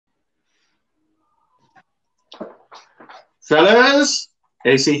Fellas,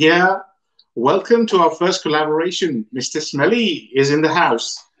 AC here. Welcome to our first collaboration. Mr. Smelly is in the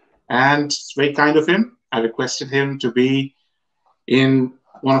house, and it's very kind of him. I requested him to be in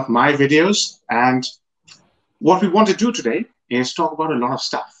one of my videos, and what we want to do today is talk about a lot of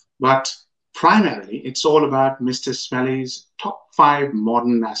stuff, but primarily it's all about Mr. Smelly's top 5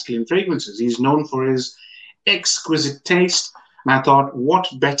 modern masculine fragrances. He's known for his exquisite taste, and I thought, what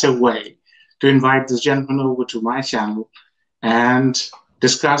better way to invite this gentleman over to my channel and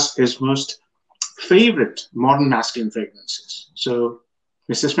discuss his most favorite modern masculine fragrances. So,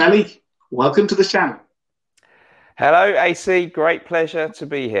 Mr. Smelly, welcome to the channel. Hello, AC. Great pleasure to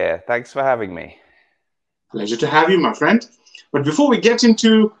be here. Thanks for having me. Pleasure to have you, my friend. But before we get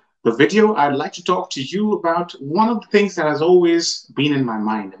into the video, I'd like to talk to you about one of the things that has always been in my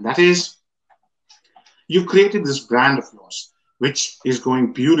mind, and that is you've created this brand of yours, which is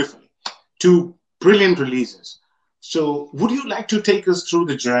going beautifully, 2 brilliant releases. So would you like to take us through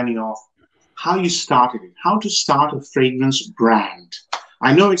the journey of how you started it, how to start a fragrance brand?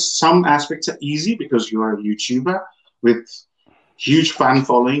 I know some aspects are easy because you are a YouTuber with huge fan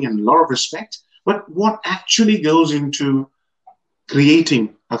following and a lot of respect, but what actually goes into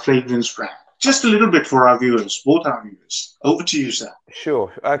creating a fragrance brand? Just a little bit for our viewers, both our viewers. Over to you, sir.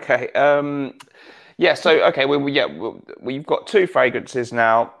 Sure. Okay. Yeah. So, okay. We've got 2 fragrances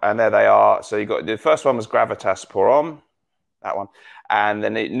now, and there they are. So you got the first one was Gravitas Pour Homme, that one, and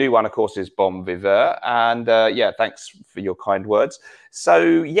then the new one, of course, is Bon Viveur. And yeah, thanks for your kind words.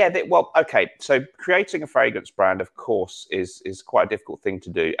 So yeah, okay. So creating a fragrance brand, of course, is quite a difficult thing to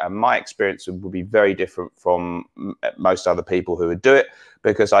do, and my experience would be very different from most other people who would do it,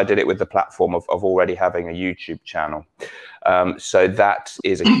 because I did it with the platform of already having a YouTube channel. So that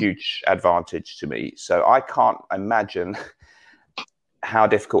is a huge advantage to me. So I can't imagine how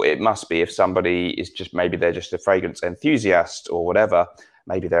difficult it must be if somebody is maybe they're just a fragrance enthusiast or whatever,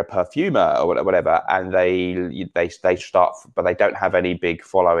 maybe they're a perfumer or whatever, and they start, but they don't have any big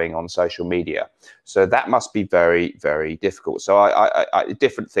following on social media. So that must be very, very difficult. So a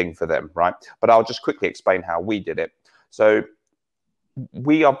different thing for them, right? But I'll just quickly explain how we did it. So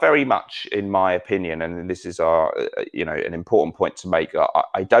we are very much, in my opinion, and this is our, an important point to make.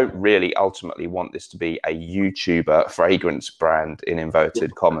 I don't really ultimately want this to be a YouTuber fragrance brand in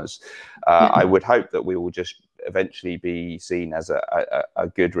inverted commas. I would hope that we will just eventually be seen as a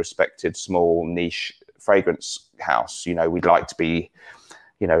good, respected, small niche fragrance house. We'd like to be,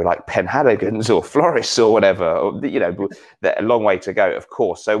 like Penhaligon's or Florists or whatever, a long way to go, of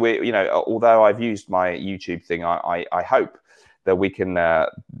course. So although I've used my YouTube thing, I hope that we can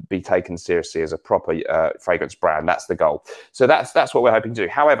be taken seriously as a proper fragrance brand. That's the goal. So that's what we're hoping to do.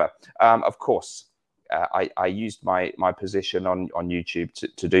 However, of course, I used my position on YouTube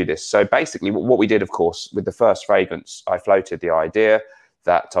to do this. So basically what we did, of course, with the first fragrance, I floated the idea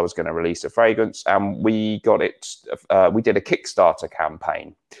that I was going to release a fragrance, and we got it. We did a Kickstarter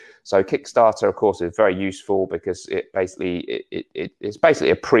campaign. So Kickstarter, of course, is very useful because it's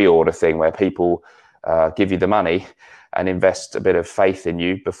basically a pre-order thing where people give you the money and invest a bit of faith in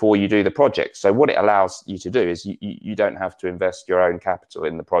you before you do the project. So what it allows you to do is you don't have to invest your own capital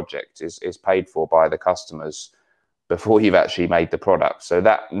in the project. It's paid for by the customers before you've actually made the product. So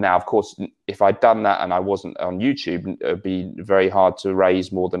that now, of course, if I'd done that and I wasn't on YouTube, it would be very hard to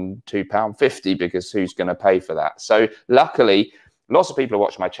raise more than £2.50, because who's going to pay for that? So luckily, lots of people who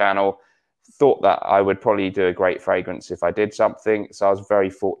watch my channel thought that I would probably do a great fragrance if I did something. So I was very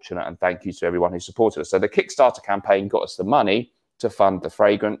fortunate, and thank you to everyone who supported us. So the Kickstarter campaign got us the money to fund the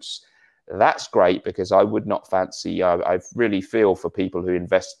fragrance. That's great, because I would not fancy, I really feel for people who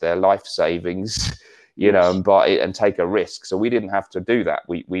invest their life savings, and buy it and take a risk. So we didn't have to do that.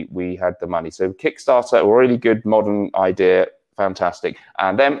 We had the money. So Kickstarter, a really good modern idea, fantastic.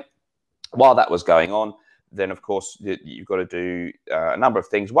 And then while that was going on, then of course you've got to do a number of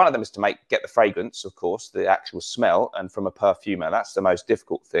things. One of them is to get the fragrance, of course, the actual smell, and from a perfumer. That's the most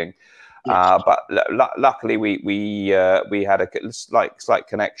difficult thing. Yes. But luckily we had a slight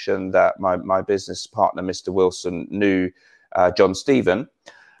connection that my business partner, Mr. Wilson, knew John Stephen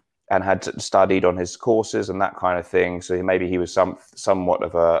and had studied on his courses and that kind of thing. So maybe he was somewhat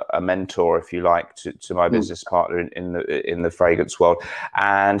of a mentor, if you like, to my business partner in the fragrance world.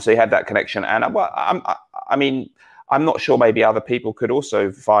 And so he had that connection. And I mean, I'm not sure, maybe other people could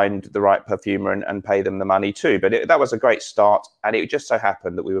also find the right perfumer and pay them the money too. But that was a great start. And it just so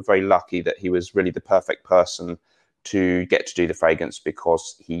happened that we were very lucky that he was really the perfect person to get to do the fragrance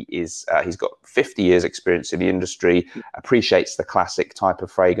because he's got 50 years experience in the industry, appreciates the classic type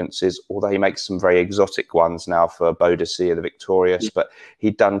of fragrances, although he makes some very exotic ones now for Bodicea, the Victorious, but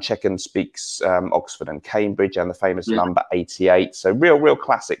he'd done Check and Speaks Oxford and Cambridge and the famous number 88. So real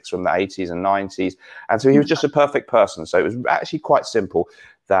classics from the 80s and 90s. And so he was just a perfect person. So it was actually quite simple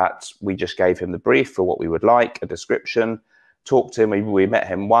that we just gave him the brief for what we would like, a description, talked to him. We met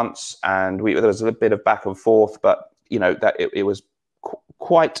him once, and there was a little bit of back and forth, but you know that it was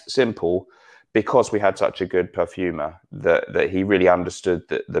quite simple because we had such a good perfumer that he really understood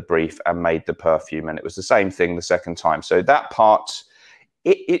the brief and made the perfume. And it was the same thing the second time. So that part,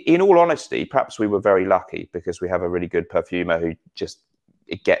 in all honesty, perhaps we were very lucky because we have a really good perfumer who just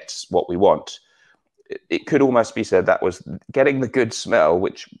gets what we want. It could almost be said that was getting the good smell,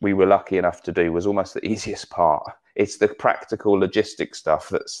 which we were lucky enough to do, was almost the easiest part. It's the practical logistic stuff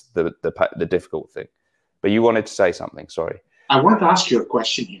that's the difficult thing. But you wanted to say something, sorry. I wanted to ask you a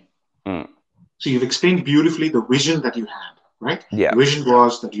question here. So you've explained beautifully the vision that you had, right? Yeah. The vision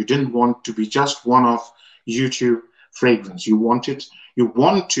was that you didn't want to be just one-off YouTube fragrance. You want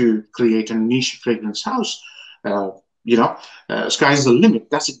to create a niche fragrance house. Sky's the limit.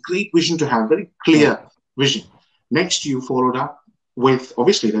 That's a great vision to have, very clear vision. Next, you followed up with,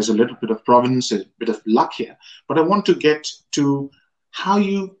 obviously, there's a little bit of provenance, a bit of luck here. But I want to get to how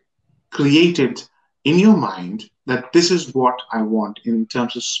you created in your mind that this is what I want in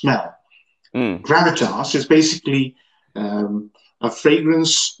terms of smell. Gravitas is basically a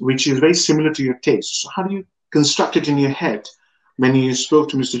fragrance which is very similar to your taste. So how do you construct it in your head when you spoke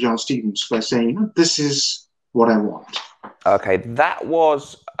to Mr. John Stevens by saying, this is what I want? Okay, that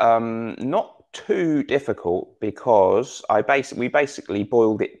was not too difficult because we basically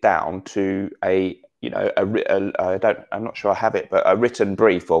boiled it down to I'm not sure I have it, but a written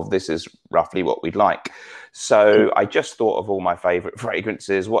brief of this is roughly what we'd like. So I just thought of all my favorite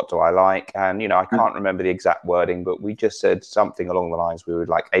fragrances. What do I like? And, I can't remember the exact wording, but we just said something along the lines. We would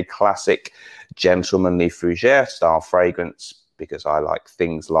like a classic gentlemanly fougere style fragrance because I like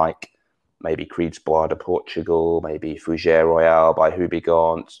things like maybe Creed's Bois de Portugal, maybe Fougère Royale by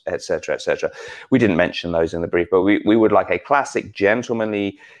Houbigant, etc., etc. We didn't mention those in the brief, but we would like a classic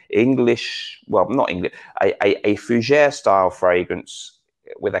gentlemanly English, well, not English, a Fougère style fragrance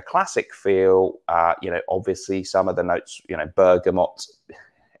with a classic feel. Obviously some of the notes, bergamot.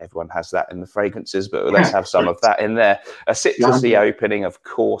 Everyone has that in the fragrances, but let's have some of that in there. A citrusy opening, of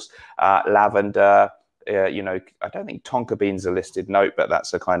course, lavender. I don't think tonka bean's a listed note, but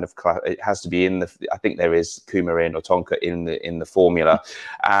that's a kind of, it has to be in the, I think there is coumarin or tonka in the formula,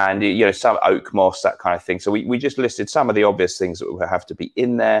 and some oak moss, that kind of thing. So we just listed some of the obvious things that would have to be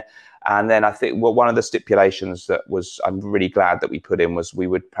in there. And then I think, one of the stipulations that I'm really glad that we put in was we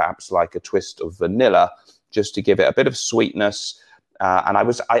would perhaps like a twist of vanilla just to give it a bit of sweetness. And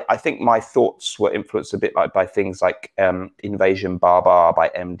I think my thoughts were influenced a bit by things like Invasion Barbar by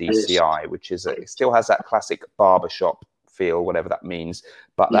MDCI, which is it still has that classic barbershop feel, whatever that means,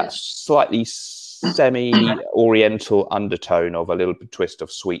 but that slightly semi-oriental undertone of a little twist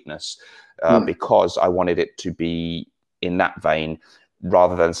of sweetness, because I wanted it to be in that vein,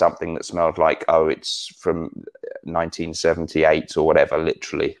 rather than something that smelled like, it's from 1978 or whatever,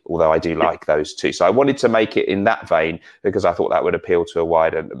 literally, although I do like those too. So I wanted to make it in that vein because I thought that would appeal to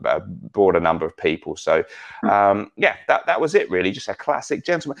a broader number of people. So that was it really, just a classic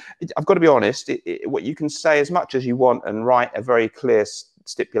gentleman. I've got to be honest, what you can say as much as you want and write a very clear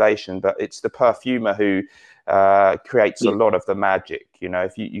stipulation, but it's the perfumer who creates a lot of the magic.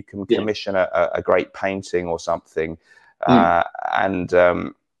 If you can commission a great painting or something, and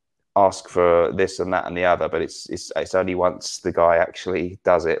ask for this and that and the other, but it's only once the guy actually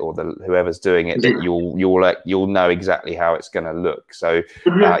does it, or whoever's doing it, that you'll know exactly how it's going to look. So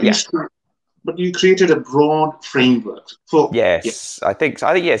but you created a broad framework for I think so.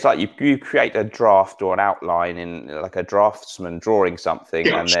 I think it's like you create a draft or an outline in like a draftsman drawing something,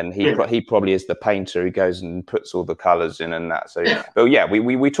 and then he probably is the painter who goes and puts all the colors in and that. So but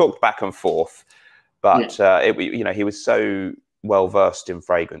we talked back and forth. But he was so well versed in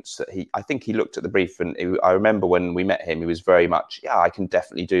fragrance that I think he looked at the brief, and I remember when we met him, he was very much, I can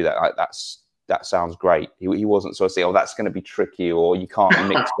definitely do that. That sounds great. He wasn't sort of saying, that's going to be tricky, or you can't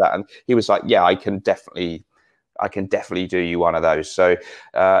mix that. And he was like, I can definitely do you one of those. So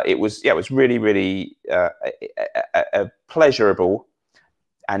it was really, really a pleasurable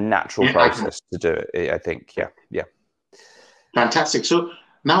and natural process to do it, I think. Yeah. Fantastic. So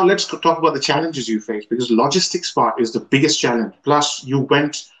now let's talk about the challenges you faced, because logistics part is the biggest challenge. Plus, you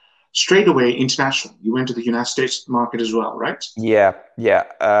went straight away international. You went to the United States market as well, right? Yeah, yeah,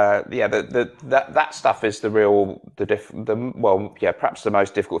 yeah. That stuff is well, yeah, perhaps the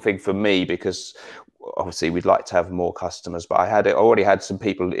most difficult thing for me, because obviously we'd like to have more customers, but I already had some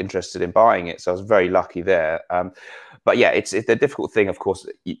people interested in buying it, so I was very lucky there. But yeah, it's the difficult thing, of course.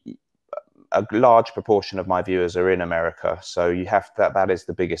 A large proportion of my viewers are in America, so you have that is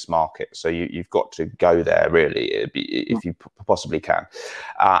the biggest market. So you've got to go there really, if you possibly can,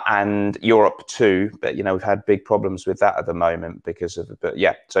 and Europe too. But we've had big problems with that at the moment because of. But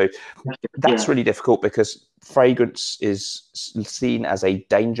yeah, so that's really difficult because fragrance is seen as a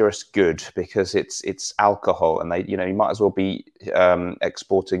dangerous good because it's alcohol, and you might as well be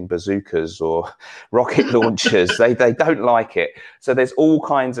exporting bazookas or rocket launchers. They don't like it. So there's all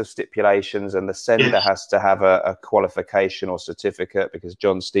kinds of stipulations, and the sender has to have a qualification or certificate, because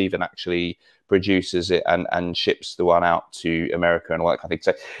John Stephen actually produces it and ships the one out to America and all that kind of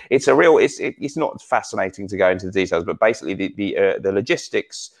thing. So it's not fascinating to go into the details, but basically the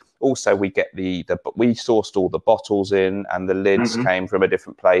logistics. Also, we sourced all the bottles in, and the lids came from a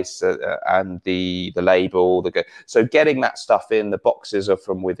different place, and the label. So getting that stuff in, the boxes are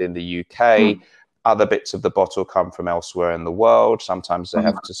from within the UK. Other bits of the bottle come from elsewhere in the world. Sometimes they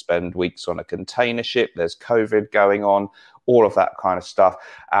have to spend weeks on a container ship. There's COVID going on, all of that kind of stuff.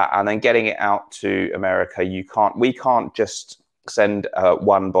 And then getting it out to America, we can't just send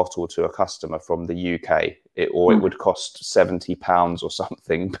one bottle to a customer from the UK, it would cost £70 or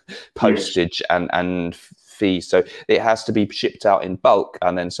something, postage and fees. So it has to be shipped out in bulk,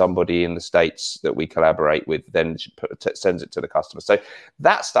 and then somebody in the States that we collaborate with then sends it to the customer. So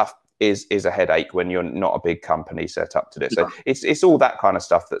that stuff is a headache when you're not a big company set up to do it. So it's all that kind of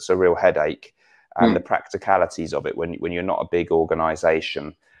stuff that's a real headache, and the practicalities of it when you're not a big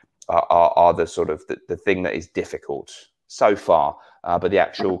organization are the sort of the thing that is difficult so far. But the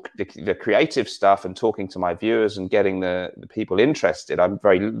actual the creative stuff and talking to my viewers and getting the people interested,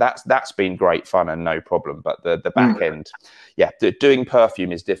 that's been great fun and no problem. But the back end, doing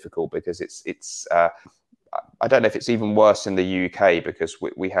perfume is difficult because it's I don't know if it's even worse in the UK, because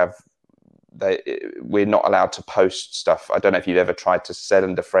we're not allowed to post stuff. I don't know if you've ever tried to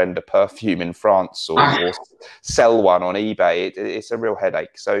send a friend a perfume in France or sell one on eBay. It's a real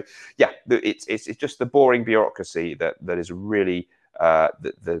headache. So yeah, it's just the boring bureaucracy that is really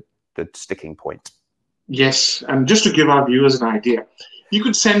the sticking point. Yes, and just to give our viewers an idea, you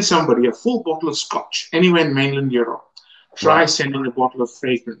could send somebody a full bottle of scotch anywhere in mainland Europe. Try sending a bottle of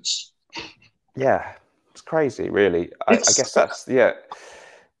fragrance. Yeah, it's crazy, really. I guess that's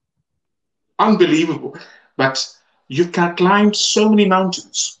unbelievable. But you've climbed so many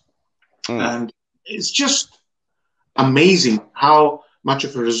mountains, and it's just amazing how much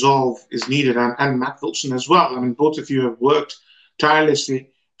of a resolve is needed. And Matt Wilson as well. I mean, both of you have worked tirelessly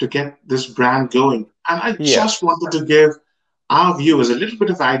to get this brand going. And I just wanted to give our viewers a little bit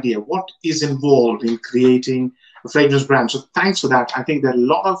of idea what is involved in creating a fragrance brand. So thanks for that. I think there are a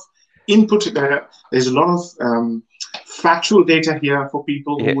lot of input. There's a lot of factual data here for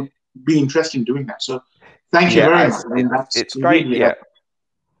people who would be interested in doing that. So thank you very much. I mean, it's great. Really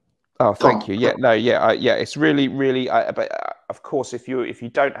Oh, thank you. Yeah, no, it's really, really. But of course, if you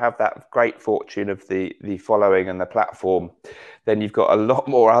don't have that great fortune of the following and the platform, then you've got a lot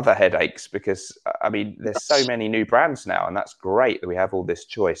more other headaches, because I mean, there's so many new brands now, and that's great that we have all this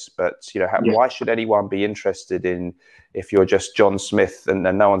choice. But why should anyone be interested in, if you're just John Smith and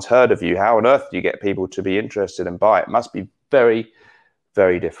no one's heard of you? How on earth do you get people to be interested and buy it? It must be very,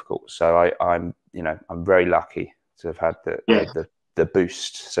 very difficult. So I'm very lucky to have had the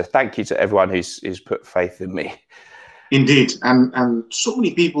boost. So thank you to everyone who's put faith in me. Indeed, and so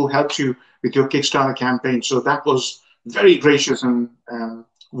many people helped you with your Kickstarter campaign. So that was very gracious and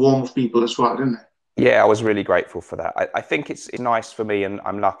warm of people as well, didn't it? Yeah, I was really grateful for that. I think it's nice for me, and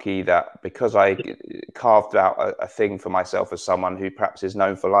I'm lucky that because I carved out a thing for myself as someone who perhaps is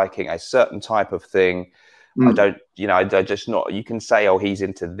known for liking a certain type of thing. I don't, I just not, you can say, oh, he's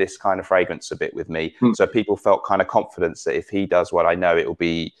into this kind of fragrance a bit with me. So people felt kind of confidence that if he does what I know, it will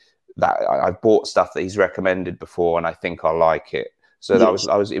be that I've bought stuff that he's recommended before and I think I'll like it. So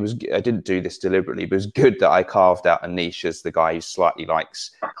that I didn't do this deliberately, but it was good that I carved out a niche as the guy who slightly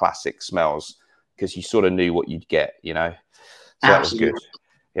likes classic smells, because you sort of knew what you'd get, So that was good.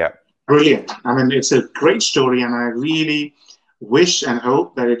 Yeah. Brilliant. I mean, it's a great story, and I really wish and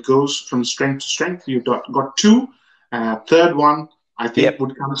hope that it goes from strength to strength. You've got two. Third one, I think,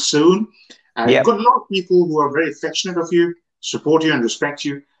 would come soon. You've got a lot of people who are very affectionate of you, support you and respect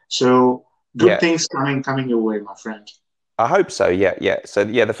you. So good things coming your way, my friend. I hope so. Yeah. So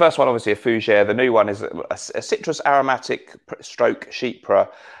the first one, obviously, a fougere. The new one is a citrus aromatic stroke chypre.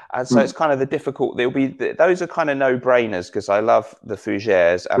 And so it's kind of the difficult. Those are kind of no-brainers because I love the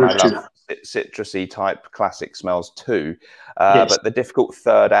fougères and I love citrusy type classic smells too. But the difficult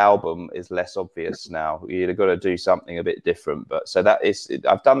third album is less obvious now. You've got to do something a bit different. But so that is,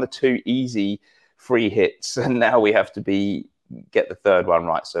 I've done the 2 easy free hits, and now we have to get the third one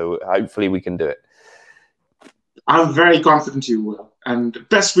right. So hopefully we can do it. I'm very confident you will, and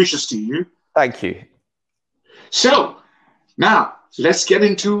best wishes to you. Thank you. So now let's get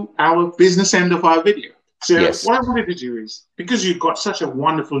into our business end of our video. So what I wanted to do is, because you've got such a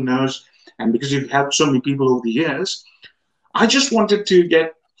wonderful nose and because you've helped so many people over the years, I just wanted to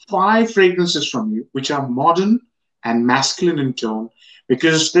get 5 fragrances from you which are modern and masculine in tone,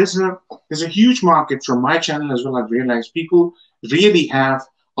 because there's a huge market from my channel as well. I've realized people really have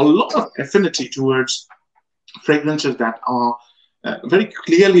a lot of affinity towards fragrances that are very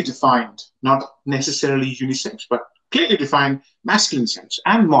clearly defined, not necessarily unisex, but clearly defined masculine scents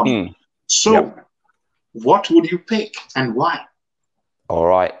and modern. So what would you pick and why? All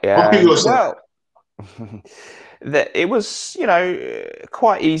right. Well, it was,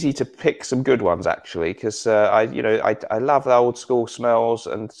 quite easy to pick some good ones actually, because I love the old school smells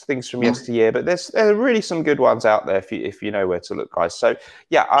and things from yesteryear, but there are really some good ones out there if you know where to look, guys. So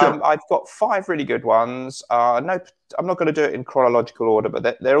yeah, I've got 5 really good ones. No, I'm not going to do it in chronological order,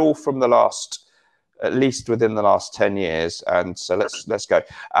 but they're all from at least within the last 10 years. And so let's go.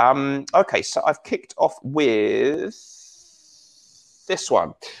 Okay, so I've kicked off with this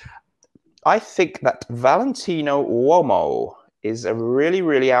one. I think that Valentino Uomo is a really,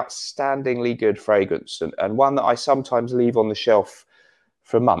 really outstandingly good fragrance, and one that I sometimes leave on the shelf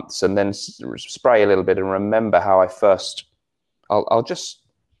for months and then spray a little bit and remember how I first. I'll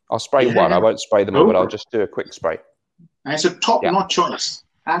spray one. I won't spray them all, but I'll just do a quick spray. And it's a top-notch choice.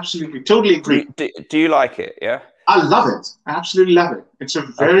 Absolutely, totally agree. Do you like it? Yeah, I love it. I absolutely love it. It's a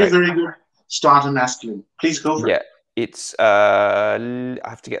very, very good starter masculine. Please go for it. It's I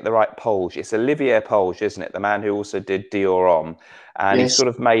have to get the right Polge. It's Olivier Polge, isn't it? The man who also did Dior Homme, and he sort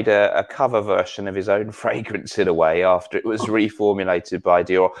of made a cover version of his own fragrance in a way after it was reformulated by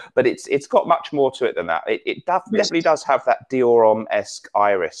Dior. But it's got much more to it than that. It definitely does have that Dior Homme-esque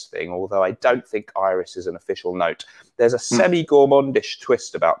iris thing, although I don't think iris is an official note. There's a semi-gourmandish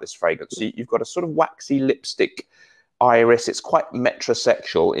twist about this fragrance. So you've got a sort of waxy lipstick iris. It's quite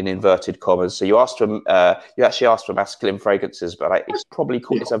metrosexual in inverted commas. So you actually asked for masculine fragrances, but it's probably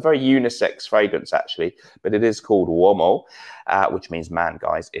called. It's a very unisex fragrance actually, but it is called Uomo, which means man,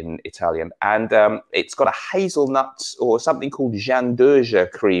 guys, in Italian. And it's got a hazelnut or something called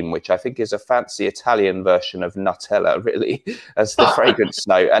Gianduja cream, which I think is a fancy Italian version of Nutella, really, as the fragrance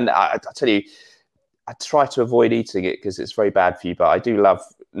note. And I tell you, I try to avoid eating it because it's very bad for you, but I do love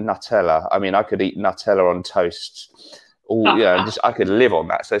Nutella. I mean, I could eat Nutella on toast. I could live on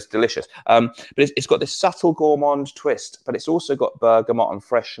that. So it's delicious. But it's got this subtle gourmand twist, but it's also got bergamot and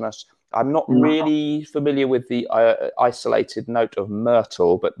freshness. I'm not really familiar with the isolated note of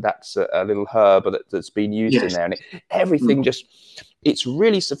myrtle, but that's a little herb that's been used in there. And everything it's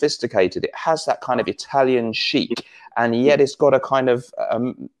really sophisticated. It has that kind of Italian chic, and yet it's got a kind of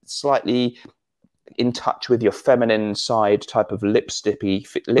slightly in touch with your feminine side type of lipstick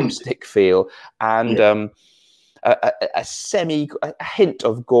feel, and a hint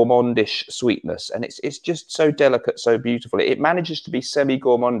of gourmandish sweetness, and it's just so delicate, so beautiful. It manages to be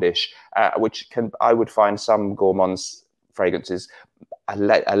semi-gourmandish, which I would find some gourmands fragrances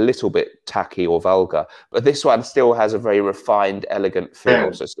a little bit tacky or vulgar, but this one still has a very refined, elegant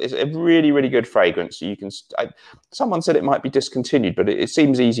feel. So it's a really, really good fragrance. You can. Someone said it might be discontinued, but it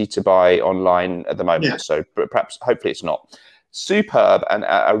seems easy to buy online at the moment. So perhaps, hopefully, it's not. Superb, and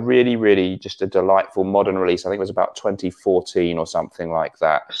a really, really just a delightful modern release. I think it was about 2014 or something like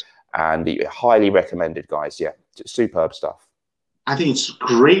that, and highly recommended, guys. Yeah, superb stuff. I think it's a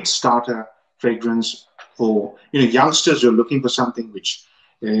great starter fragrance for youngsters who are looking for something which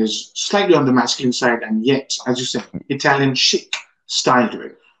is slightly on the masculine side, and yet, as you said, Italian chic style to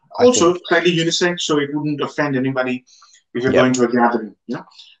it. Also, slightly unisex, so it wouldn't offend anybody if you're going to a gathering.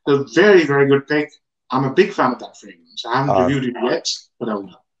 So very, very good pick. I'm a big fan of that fragrance. I haven't reviewed it yet, but I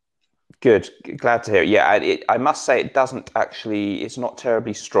will. Good. Glad to hear it. Yeah, I must say it doesn't actually, it's not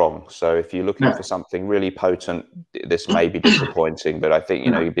terribly strong. So if you're looking for something really potent, this may be disappointing, but I think,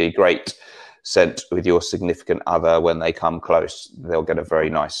 it'd be a great scent with your significant other. When they come close, they'll get a very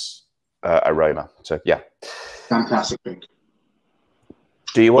nice aroma. So, yeah. Fantastic.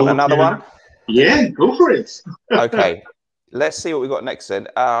 Do you want another one? Yeah, go for it. Okay. Let's see what we got next then.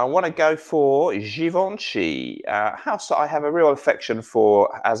 I want to go for Givenchy. House that I have a real affection for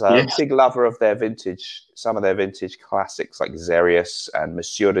as a Yes. big lover of their vintage, some of their vintage classics like Xerius and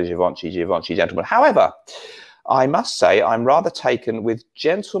Monsieur de Givenchy, Givenchy Gentleman. However, I must say I'm rather taken with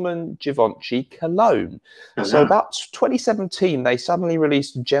Gentleman Givenchy Cologne. So about 2017, they suddenly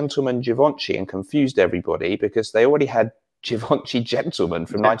released Gentleman Givenchy and confused everybody because they already had Givenchy Gentleman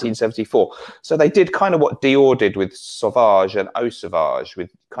from 1974. So they did kind of what Dior did with Sauvage and Eau Sauvage,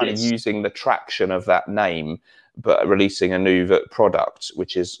 with kind of using the traction of that name, but releasing a new product,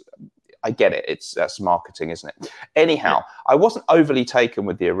 which is, I get it. That's marketing, isn't it? Anyhow, I wasn't overly taken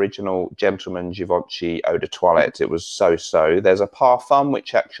with the original Gentleman Givenchy Eau de Toilette. It was so-so. There's a Parfum,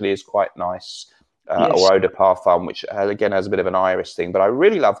 which actually is quite nice, or Eau de Parfum, which again has a bit of an iris thing. But I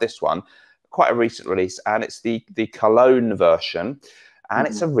really love this one. Quite a recent release, and it's the Cologne version, and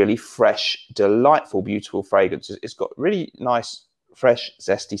it's a really fresh, delightful, beautiful fragrance. It's got really nice, fresh,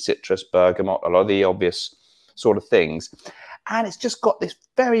 zesty citrus, bergamot, a lot of the obvious sort of things, and it's just got this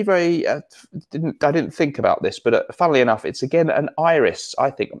very, very. I didn't think about this, but funnily enough, it's again an iris. I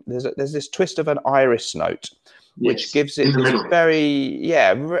think there's this twist of an iris note, which gives it this very,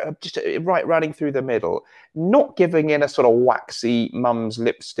 just right running through the middle, not giving in a sort of waxy mum's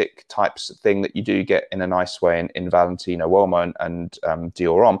lipstick types thing that you do get in a nice way in Valentino Uomo and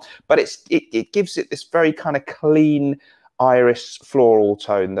Dior Homme, but it gives it this very kind of clean iris floral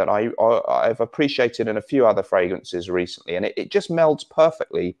tone that I've appreciated in a few other fragrances recently, and it just melds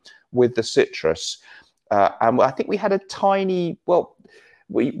perfectly with the citrus. And I think we had a tiny,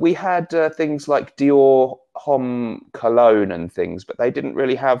 we had things like Dior Homme Cologne and things, but they didn't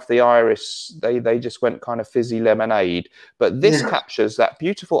really have the iris. They just went kind of fizzy lemonade. But this captures that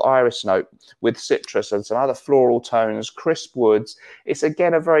beautiful iris note with citrus and some other floral tones, crisp woods. It's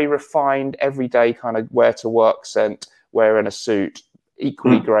again a very refined, everyday kind of wear to work scent, wearing a suit.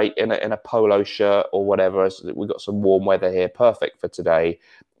 Equally great in a polo shirt or whatever. We've got some warm weather here, perfect for today.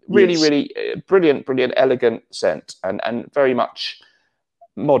 Really, really brilliant, elegant scent, and very much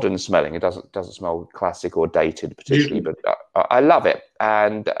modern smelling. It doesn't smell classic or dated particularly, but I love it.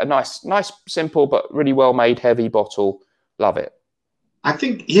 And a nice, simple but really well made, heavy bottle. Love it. I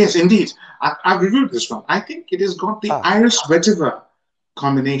think yes, indeed. I've reviewed this one. I think it has got the iris vetiver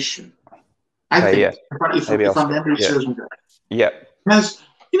combination. I think if I'm memory serves me correct. Yeah. As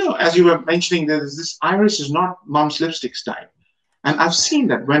you know, as you were mentioning, there's this iris is not mum's lipstick style, and I've seen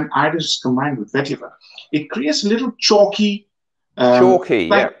that when iris is combined with vetiver, it creates a little chalky.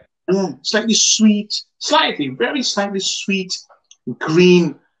 Slightly sweet, very slightly sweet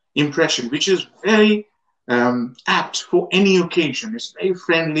green impression, which is very apt for any occasion. It's very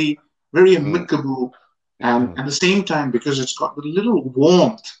friendly, very amicable, and at the same time, because it's got the little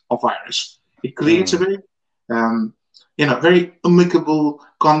warmth of iris, it creates a very, very amicable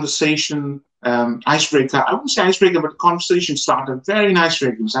conversation icebreaker. I wouldn't say icebreaker, but conversation starter. Very nice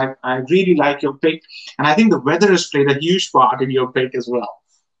fragrance. I really like your pick, and I think the weather has played a huge part in your pick as well.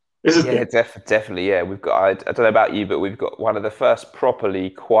 Definitely. Yeah, we've got. I don't know about you, but we've got one of the first properly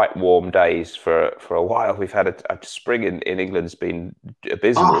quite warm days for a while. We've had a spring in England's been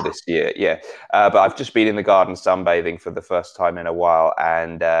abysmal this year. Yeah, but I've just been in the garden sunbathing for the first time in a while,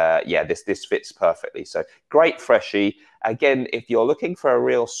 and this fits perfectly. So great freshie. Again, if you're looking for a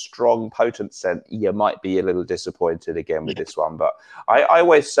real strong, potent scent, you might be a little disappointed again with this one. But I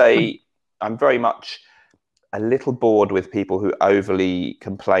always say I'm very much a little bored with people who overly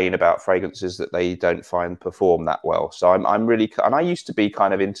complain about fragrances that they don't find perform that well. So I'm really, and I used to be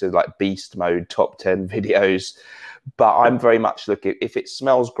kind of into like beast mode top 10 videos, but I'm very much looking, if it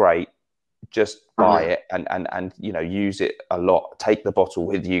smells great, just buy it and use it a lot. Take the bottle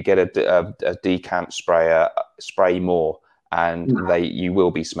with you, get a decant sprayer, spray more, and you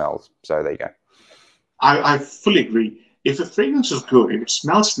will be smelled. So there you go. I fully agree. If a fragrance is good, if it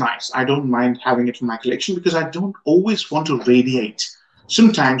smells nice, I don't mind having it in my collection because I don't always want to radiate.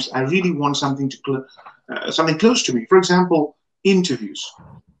 Sometimes I really want something something close to me. For example, interviews.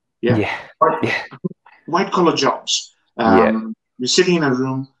 White collar jobs. You're sitting in a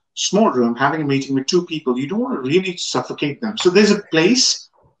room, small room, having a meeting with two people. You don't want to really suffocate them. So there's a place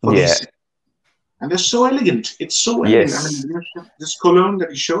for these. And they're so elegant. It's so elegant. I mean, this cologne that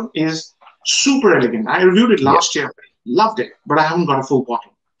you showed is super elegant. I reviewed it last year. Loved it, but I haven't got a full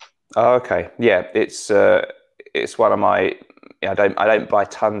bottle. Oh, okay. Yeah, it's one of my. I don't buy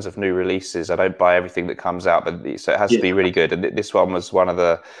tons of new releases. I don't buy everything that comes out, but so it has to be really good. And this one was one of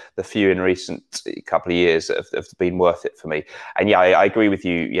the few in recent couple of years that have been worth it for me. And I agree with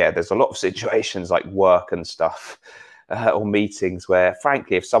you. Yeah, there's a lot of situations like work and stuff. Or meetings where,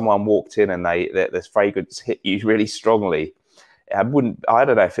 frankly, if someone walked in and this fragrance hit you really strongly, I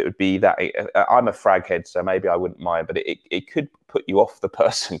don't know if it would be that. I'm a frag head, so maybe I wouldn't mind, but it could put you off the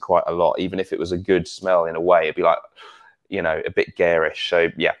person quite a lot, even if it was a good smell in a way. It'd be like, you know, a bit garish. So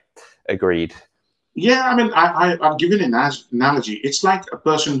yeah, agreed. Yeah, I mean, I'll give you an analogy. It's like a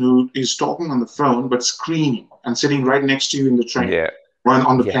person who is talking on the phone but screaming and sitting right next to you in the train Yeah. or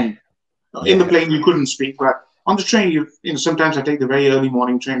on the Yeah. plane. In Yeah. the plane, you couldn't speak, but on the train, you know, sometimes I take the very early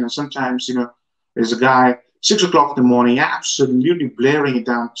morning train, and sometimes, you know, there's a guy 6 o'clock in the morning, absolutely blaring it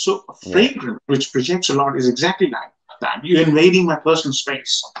down. So a Yeah. fragrance which projects a lot is exactly like that. You're invading my personal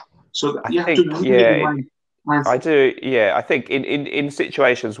space, so that I you have to think, really be yeah, I mindful. do. Yeah, I think in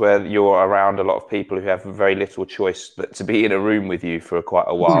situations where you're around a lot of people who have very little choice but to be in a room with you for quite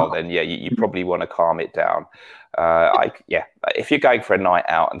a while, then yeah, you probably want to calm it down. Yeah, if you're going for a night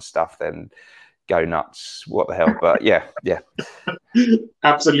out and stuff, then go nuts. What the hell? But yeah.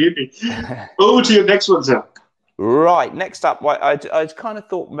 Absolutely. Over to your next one, sir. Right. Next up, I kind of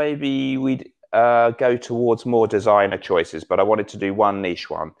thought maybe we'd go towards more designer choices, but I wanted to do one niche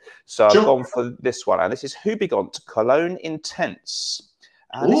one. So I've Sure. gone for this one, and this is Hubigant Cologne Intense.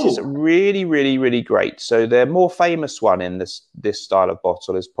 And this is Ooh. really, really, really great. So their more famous one in this style of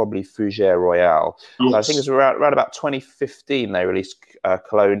bottle is probably Fougère Royale. So I think Yes. it's around about 2015 they released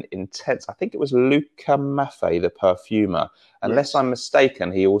Cologne Intense. I think it was Luca Maffei, the perfumer. Unless Yes. I'm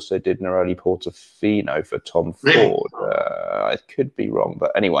mistaken, he also did Neroli Portofino for Tom Really? Ford. I could be wrong,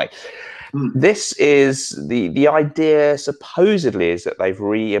 but anyway. Mm. This is the idea supposedly is that they've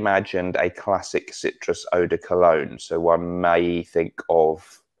reimagined a classic citrus eau de cologne. So one may think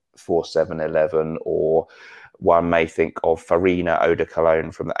of 4711 or one may think of Farina eau de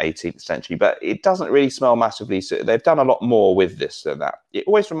cologne from the 18th century, but it doesn't really smell massively. So they've done a lot more with this than that. It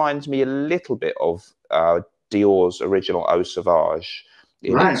always reminds me a little bit of Dior's original Eau Sauvage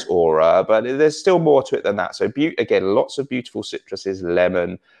in Right. its aura, but there's still more to it than that. So again, lots of beautiful citruses,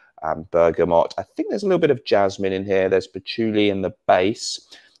 lemon, bergamot. I think there's a little bit of jasmine in here. There's patchouli in the base.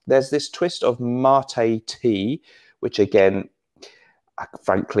 There's this twist of mate tea, which again,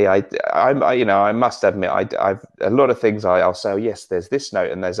 frankly, I must admit, I've a lot of things I'll say, oh, yes, there's this note,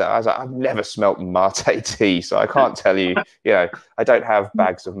 and I've never smelt mate tea, so I can't tell you. You know, I don't have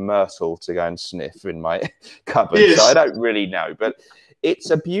bags of myrtle to go and sniff in my cupboard, Yes. so I don't really know. But it's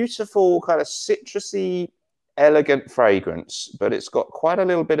a beautiful kind of citrusy, elegant fragrance, but it's got quite a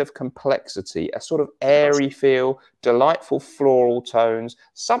little bit of complexity, a sort of airy feel, delightful floral tones,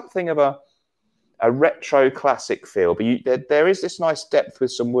 something of a retro classic feel, but there is this nice depth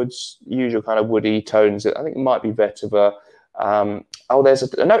with some usual kind of woody tones. I think it might be vetiver. There's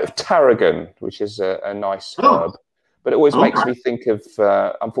a note of tarragon, which is a nice herb, but it always makes me think of,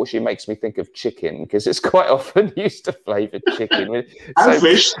 unfortunately, it makes me think of chicken because it's quite often used to flavour chicken. And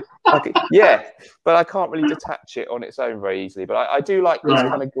fish. Yeah, but I can't really detach it on its own very easily. But I do like these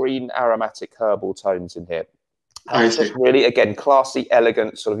kind of green aromatic herbal tones in here. And it's just really, again, classy,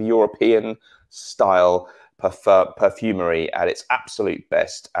 elegant, sort of European style perfumery at its absolute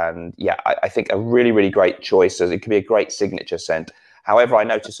best. And yeah, I think a really, really great choice. It can be a great signature scent. However, I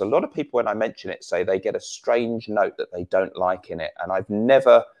notice a lot of people, when I mention it, say they get a strange note that they don't like in it. And I've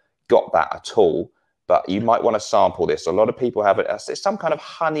never got that at all. But you might want to sample this. A lot of people have it's some kind of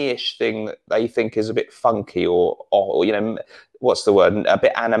honeyish thing that they think is a bit funky or you know, what's the word? A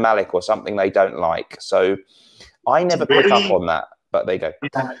bit animalic or something they don't like. So I never pick up on that, but they go.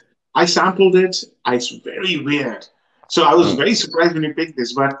 I sampled it. It's very weird. So I was very surprised when you picked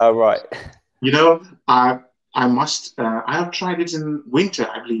this. But oh, right. You know, I have tried it in winter,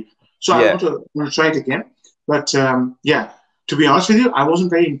 I believe. So I want to try it again. But yeah, to be honest with you, I wasn't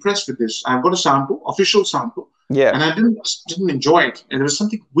very impressed with this. I've got a sample, official sample. Yeah. And I didn't enjoy it. And there was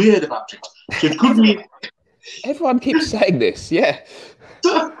something weird about it. So it could be. Everyone keeps saying this. Yeah.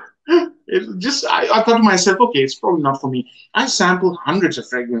 I thought to myself, okay, it's probably not for me. I sample hundreds of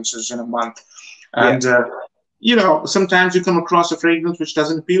fragrances in a month. And, you know, sometimes you come across a fragrance which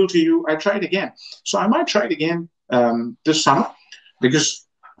doesn't appeal to you. I try it again. So I might try it again this summer because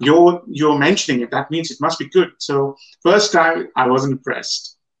you're mentioning it. That means it must be good. So first time, I wasn't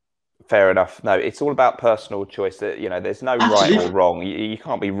impressed. Fair enough. No, it's all about personal choice. That, you know, there's no right or wrong. You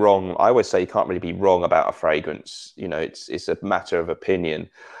can't be wrong. I always say you can't really be wrong about a fragrance. You know, it's a matter of opinion.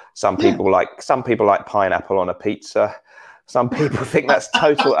 Some people like pineapple on a pizza. Some people think that's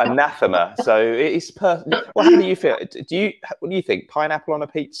total anathema. So it's well, how do you feel? What do you think? Pineapple on a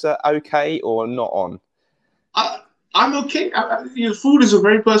pizza, okay or not on? I'm okay. Food is a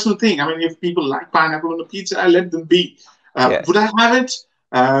very personal thing. I mean, if people like pineapple on a pizza, I let them be. Would I have it?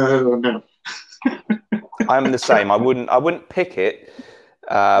 No. I'm the same. I wouldn't pick it.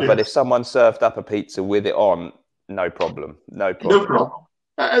 But if someone served up a pizza with it on, No problem. No No problem.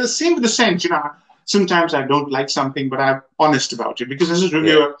 problem. Same with the scent. Sometimes I don't like something, but I'm honest about it because as a Yeah.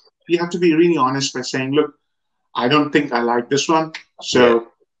 reviewer, you have to be really honest by saying, look, I don't think I like this one. Yeah.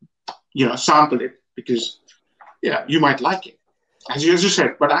 So, sample it because, you might like it. As you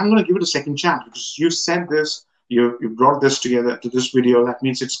said, but I'm going to give it a second chance because you said this, you brought this together to this video. That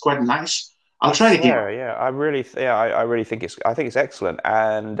means it's quite nice. I'll try it again. Yeah, I really think it's excellent,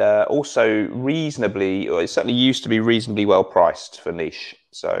 and also reasonably, or it certainly used to be reasonably well priced for niche.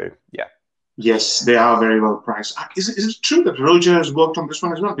 So yeah. Yes, they are very well priced. Is it true that Roger has worked on this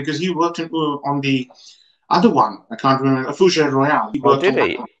one as well? Because he worked on the other one. I can't remember. A Fougere Royale. He Oh, worked on did that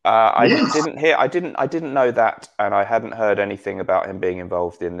he? one. I Yes. didn't hear. I didn't know that, and I hadn't heard anything about him being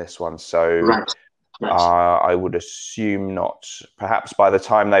involved in this one. So Right. Right. I would assume not. Perhaps by the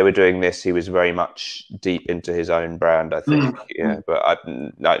time they were doing this, he was very much deep into his own brand, I think. Yeah, but I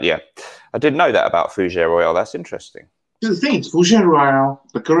didn't know that about Fougere Royale. That's interesting. So the thing is, Fougere Royale,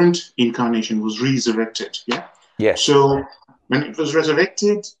 the current incarnation, was resurrected. Yeah. Yes. So when it was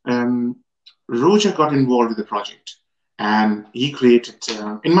resurrected, Roger got involved with the project, and he created.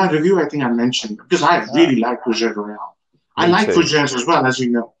 In my review, I think I mentioned because I really like Fougere Royale. I Me like too. Fougeres as well, as you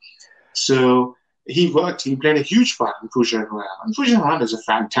know. So he played a huge part in Fougere Royale. And Fougere Royale is a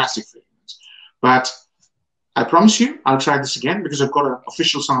fantastic fragrance. But I promise you, I'll try this again because I've got an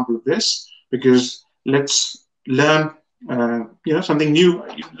official sample of this. Because let's learn, something new.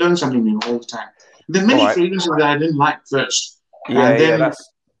 You learn something new all the time. There are many fragrances that I didn't like first, and then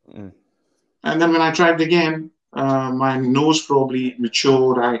and then when I tried it again, my nose probably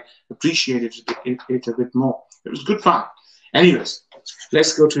matured. I appreciated it a bit more. It was good fun. Anyways,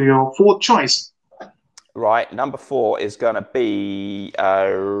 let's go to your fourth choice. Right, number 4 is going to be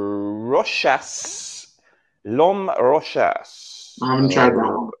Rochas. L'Homme Rochas. I haven't tried that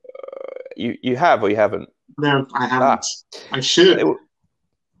one. You have or you haven't? No, I haven't. I should.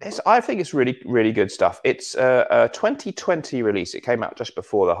 I think it's really, really good stuff. It's a 2020 release. It came out just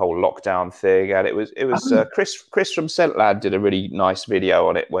before the whole lockdown thing, and it was Chris from Scentlad did a really nice video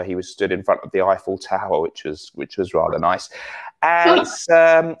on it where he was stood in front of the Eiffel Tower, which was rather nice. And it's,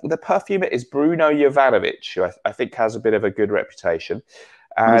 the perfumer is Bruno Jovanovic, who I think has a bit of a good reputation,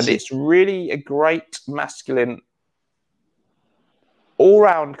 and it's really a great masculine,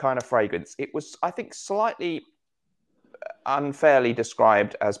 all-round kind of fragrance. It was, I think, slightly unfairly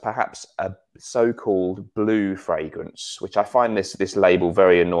described as perhaps a so-called blue fragrance, which I find this label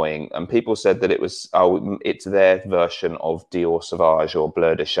very annoying. And people said that it was, it's their version of Dior Sauvage or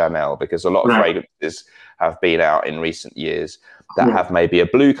Bleu de Chanel, because a lot of fragrances have been out in recent years that have maybe a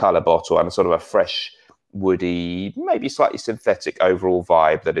blue color bottle and sort of a fresh, woody, maybe slightly synthetic overall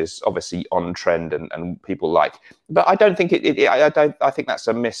vibe that is obviously on trend and people like. But I don't think I think that's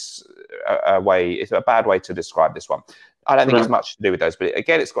it's a bad way to describe this one. I don't think it's much to do with those, but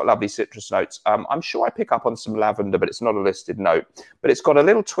again, it's got lovely citrus notes. I'm sure I pick up on some lavender, but it's not a listed note. But it's got a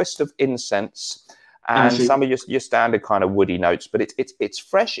little twist of incense and some of your standard kind of woody notes. But it's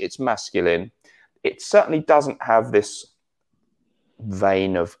fresh, it's masculine. It certainly doesn't have this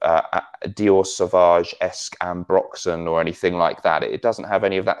vein of Dior Sauvage-esque Ambroxan or anything like that. It doesn't have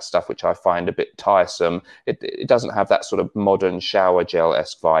any of that stuff, which I find a bit tiresome. It doesn't have that sort of modern shower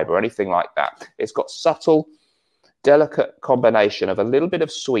gel-esque vibe or anything like that. It's got subtle, delicate combination of a little bit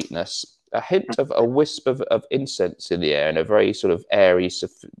of sweetness, a hint of a wisp of incense in the air, and a very sort of airy,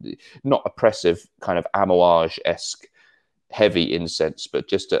 not oppressive kind of amouage-esque heavy incense, but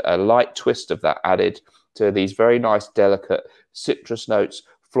just a light twist of that added to these very nice, delicate citrus notes,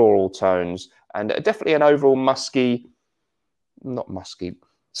 floral tones, and definitely an overall musky, not musky.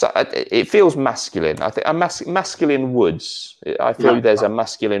 So it feels masculine. I think masculine woods. I feel there's a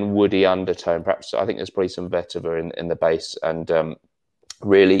masculine woody undertone. Perhaps I think there's probably some vetiver in the base, and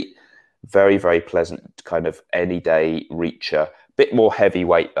really very, very pleasant kind of any day reacher. Bit more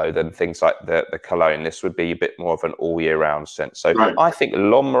heavyweight though than things like the cologne. This would be a bit more of an all year round scent. So I think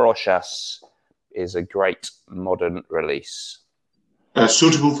L'Homme Rochas is a great modern release.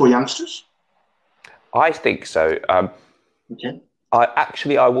 Suitable for youngsters? I think so. Okay.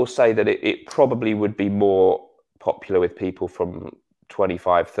 I will say that it probably would be more popular with people from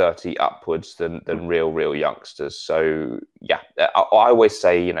 25, 30 upwards than real youngsters. So yeah, I always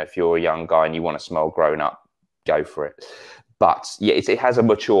say, if you're a young guy and you want to smell grown up, go for it. But yeah, it has a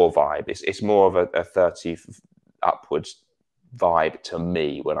mature vibe. It's more of a 30 upwards vibe to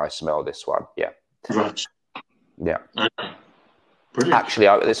me when I smell this one. Yeah. Right. Yeah. Okay. Brilliant. Actually,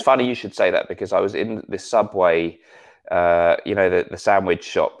 it's funny you should say that, because I was in the Subway, the sandwich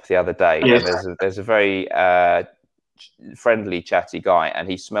shop the other day, and there's a very friendly, chatty guy, and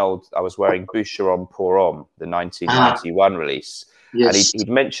he smelled. I was wearing Boucheron Pour Homme, the Ah, 1991 release, and yes. he'd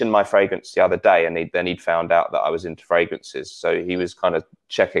mentioned my fragrance the other day, and he'd found out that I was into fragrances, so he was kind of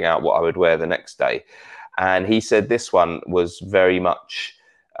checking out what I would wear the next day, and he said this one was very much.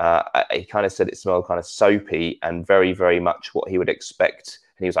 He kind of said it smelled kind of soapy and very, very much what he would expect.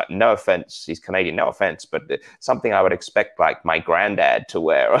 And he was like, no offense, he's Canadian, no offense, but something I would expect like my granddad to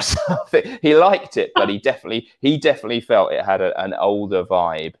wear or something. He liked it, but he definitely felt it had an older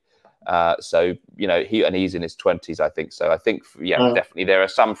vibe. So, you know, he's in his 20s, I think. So I think, yeah, definitely there are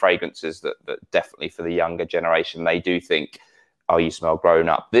some fragrances that definitely for the younger generation, they do think, oh, you smell grown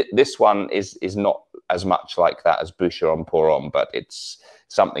up. This one is not as much like that as Boucheron Pour Homme, but it's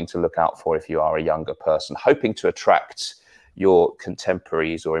something to look out for if you are a younger person hoping to attract your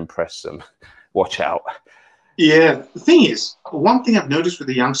contemporaries or impress them. Watch out. Yeah, the thing is, one thing I've noticed with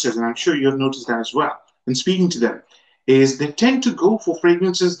the youngsters, and I'm sure you've noticed that as well, in speaking to them, is they tend to go for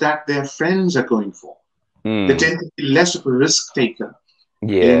fragrances that their friends are going for. They tend to be less of a risk taker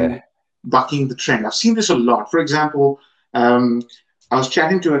Yeah. in bucking the trend. I've seen this a lot. For example, I was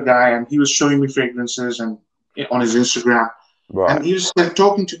chatting to a guy and he was showing me fragrances and on his Instagram, and Right. he was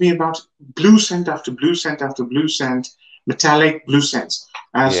talking to me about blue scent after blue scent after blue scent, metallic blue scents.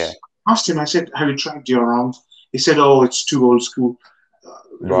 Yeah. I asked him, I said, have you tried Dior? He said, oh, it's too old school.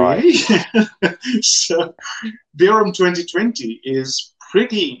 Right. Really? So Dior 2020 is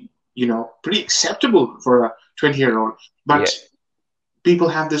pretty, pretty acceptable for a 20-year-old. Yeah. But people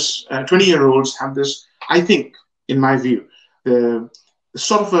have this, 20-year-olds have this, I think, in my view, the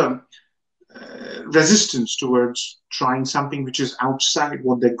sort of a resistance towards trying something which is outside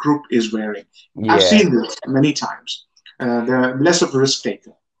what their group is wearing. I've Yeah. seen this many times. They're less of a risk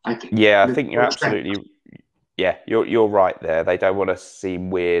taker, I think. Yeah, I think you're absolutely. Yeah, you're right there. They don't want to seem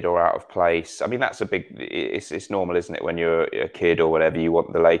weird or out of place. I mean, that's a big. It's normal, isn't it? When you're a kid or whatever, you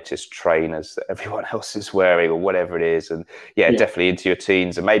want the latest trainers that everyone else is wearing or whatever it is. And yeah, definitely into your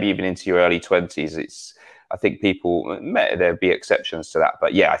teens and maybe even into your early 20s. I think there'll be exceptions to that,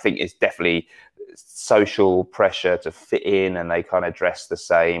 but yeah, I think it's definitely social pressure to fit in, and they kind of dress the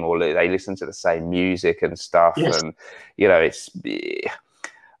same or they listen to the same music and stuff. Yes. And you know,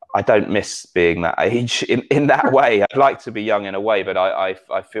 I don't miss being that age in that way. I'd like to be young in a way, but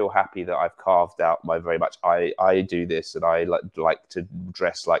I feel happy that I've carved out my very much. I do this, and I like to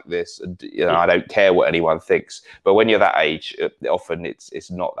dress like this, and I don't care what anyone thinks. But when you're that age, often it's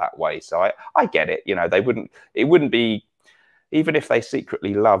not that way. So I get it. You know, it wouldn't be. Even if they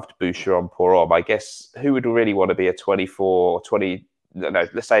secretly loved Boucheron Pour Homme, I guess who would really want to be a 24 or 20, no,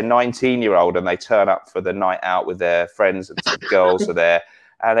 let's say a 19-year-old, and they turn up for the night out with their friends and some girls are there,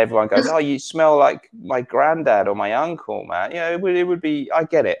 and everyone goes, oh, you smell like my granddad or my uncle, man. You know, it would be, I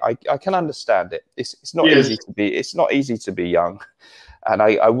get it. I can understand it. It's not easy to be, it's not easy to be young. And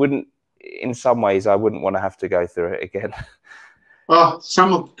I wouldn't, in some ways, I wouldn't want to have to go through it again. Well,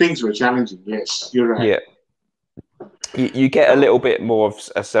 some of the things were challenging. Yes, you're right. Yeah. You get a little bit more of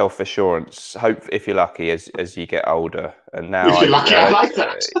a self-assurance, hope if you're lucky, as you get older. And now, if you're lucky, I like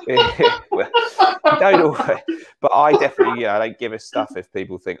that. You don't always, but I definitely, I don't give a stuff if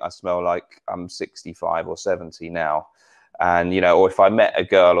people think I smell like I'm 65 or 70 now. And or if I met a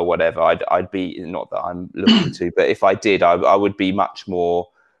girl or whatever, I'd be, not that I'm looking to, but if I did, I would be much more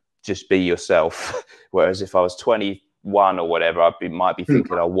just be yourself. Whereas if I was 21 or whatever, might be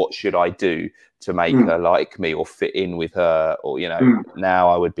thinking, oh, what should I do to make her like me or fit in with her? Or now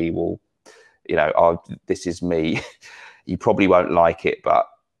I would be, well, this is me. You probably won't like it, but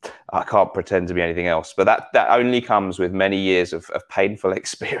I can't pretend to be anything else. But that only comes with many years of painful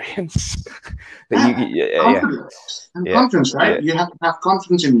experience. Confidence, right? You have to have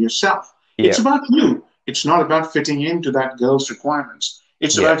confidence in yourself. It's about you. It's not about fitting into that girl's requirements.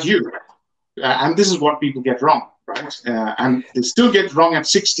 It's about you. And this is what people get wrong, right? And they still get wrong at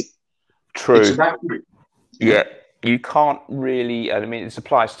 60. True. It's about you. Yeah. You can't really, I mean, this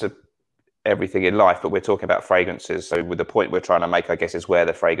applies to everything in life, but we're talking about fragrances. So with the point we're trying to make, I guess, is wear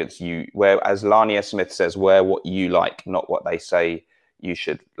the fragrance where, as Lania Smith says, wear what you like, not what they say you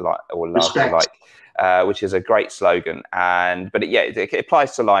should like or love or like, which is a great slogan. But it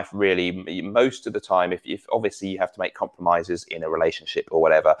applies to life really most of the time. If obviously you have to make compromises in a relationship or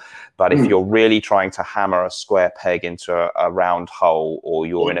whatever, but if you're really trying to hammer a square peg into a round hole, or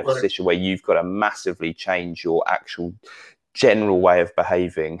you're in a position where you've got to massively change your actual general way of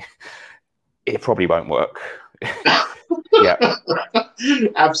behaving, it probably won't work. Yeah.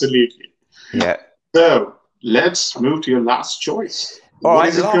 Absolutely. Yeah. So let's move to your last choice. All What right,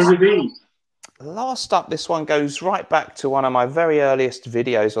 is it going to be? Last up, this one goes right back to one of my very earliest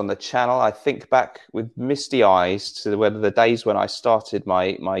videos on the channel. I think back with misty eyes to the days when I started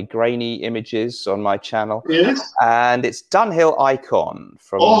my grainy images on my channel. Yes. And it's Dunhill Icon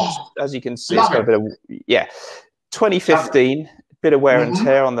from, as you can see, it's got a bit of, 2015, bit of wear and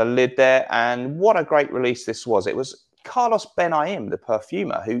tear on the lid there. And what a great release this was. It was Carlos Ben-Aim, the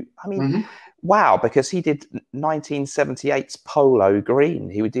perfumer, who, I mean, wow, because he did 1978's Polo Green.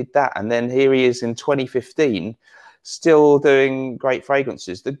 He did that. And then here he is in 2015, still doing great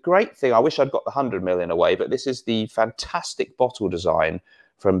fragrances. The great thing, I wish I'd got the 100 ml in away, but this is the fantastic bottle design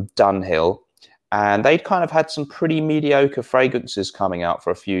from Dunhill. And they'd kind of had some pretty mediocre fragrances coming out for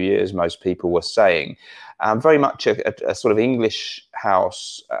a few years, most people were saying. Very much a sort of English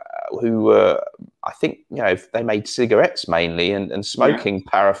house who were, I think, you know, they made cigarettes mainly and smoking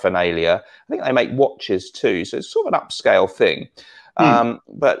paraphernalia. I think they make watches too. So it's sort of an upscale thing.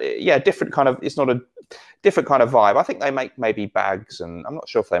 But yeah, different kind of, it's not a different kind of vibe. I think they make maybe bags, and I'm not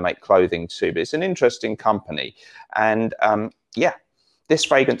sure if they make clothing too, but it's an interesting company. And yeah, this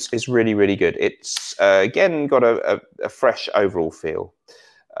fragrance is really, really good. It's, again, got a fresh overall feel.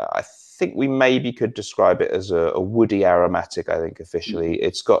 I think we maybe could describe it as a woody aromatic, I think, officially.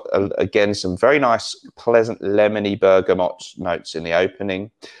 It's got, again, some very nice, pleasant, lemony bergamot notes in the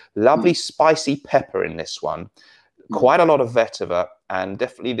opening. Lovely spicy pepper in this one. Quite a lot of vetiver, and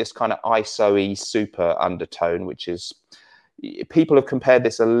definitely this kind of ISO-y super undertone, which is, people have compared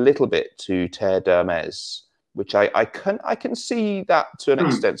this a little bit to Terre d'Hermès, which I can see that to an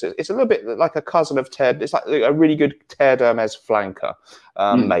extent. It's a little bit like a cousin of Terre. It's like a really good Terre d'Hermès flanker,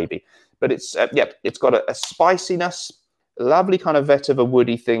 maybe. But it's it's got a spiciness, lovely kind of vetiver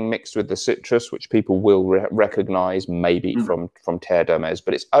woody thing mixed with the citrus, which people will recognize maybe from Terre d'Hermès,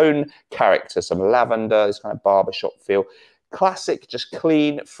 but its own character, some lavender, this kind of barbershop feel. Classic, just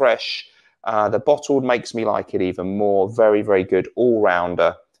clean, fresh. The bottled makes me like it even more. Very, very good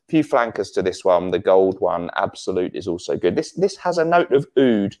all-rounder. Few flankers to this one. The gold one, Absolute, is also good. This has a note of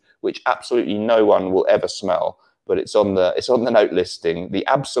oud, which absolutely no one will ever smell, but it's on the note listing. The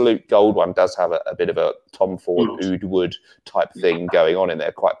Absolute gold one does have a bit of a Tom Ford oud wood type thing going on in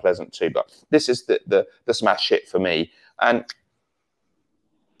there, quite pleasant too. But this is the smash hit for me, and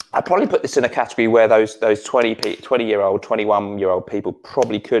I'd probably put this in a category where those 20-year-old, 21-year-old people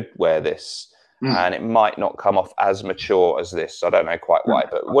probably could wear this. And it might not come off as mature as this. I don't know quite why,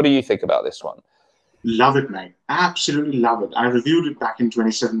 but what do you think about this one? Love it, mate. Absolutely love it. I reviewed it back in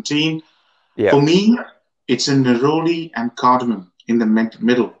 2017. Yeah. For me, it's a neroli and cardamom in the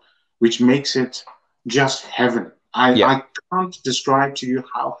middle, which makes it just heaven. I can't describe to you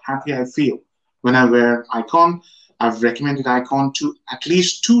how happy I feel when I wear Icon. I've recommended Icon to at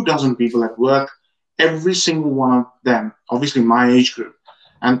least 24 people at work, every single one of them, obviously my age group.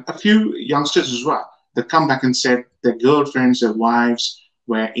 And a few youngsters as well that come back and said their girlfriends, their wives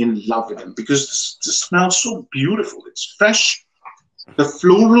were in love with them because the smell is so beautiful. It's fresh. The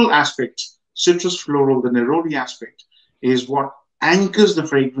floral aspect, citrus floral, the neroli aspect is what anchors the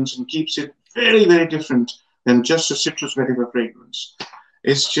fragrance and keeps it very, very different than just a citrus vetiver fragrance.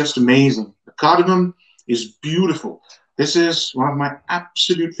 It's just amazing. The cardamom is beautiful. This is one of my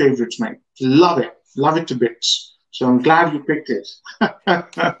absolute favorites, mate. Love it. Love it to bits. So I'm glad you picked it.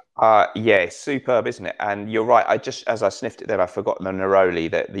 Yeah, it's superb, isn't it? And you're right. As I sniffed it then, I forgot the neroli,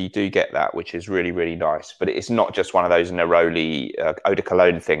 that you do get that, which is really, really nice. But it's not just one of those neroli eau de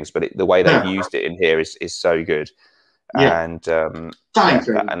cologne things, but the way they've used it in here is so good. Yeah.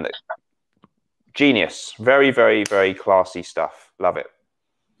 And genius. Very, very, very classy stuff. Love it.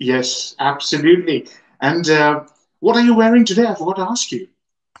 Yes, absolutely. And what are you wearing today? I forgot to ask you.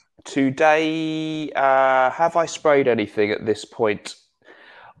 Today, have I sprayed anything at this point?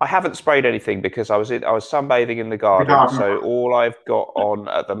 I haven't sprayed anything because I was sunbathing in the garden. So all I've got on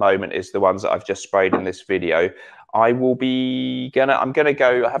at the moment is the ones that I've just sprayed in this video. I'm gonna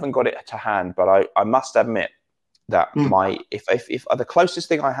go. I haven't got it to hand, but I must admit that if the closest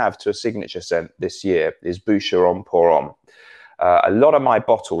thing I have to a signature scent this year is Boucheron Pour Homme. A lot of my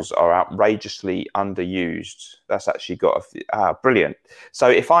bottles are outrageously underused. That's actually got brilliant. So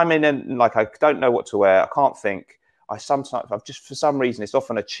if I'm like, I don't know what to wear, I can't think. I've just, for some reason, it's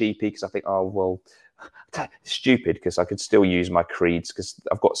often a cheapie because I think, oh, well, stupid because I could still use my creeds because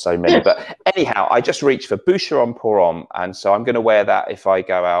I've got so many. But anyhow, I just reach for Boucheron Pour Homme, and so I'm going to wear that if I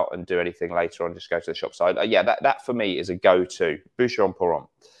go out and do anything later on, just go to the shop. So yeah, that for me is a go-to. Boucheron Pour Homme.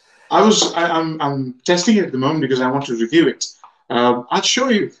 I'm testing it at the moment because I want to review it. I'll show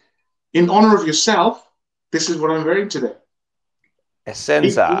you. In honor of yourself, this is what I'm wearing today.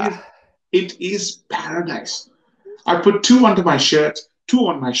 Essenza. It is paradise. I put 2 under my shirt, 2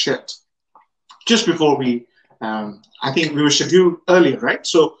 on my shirt. just before we, I think we were scheduled earlier, right?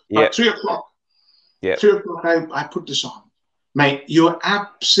 So Yep. 3 o'clock. Yep. 3 o'clock, I put this on. Mate, you're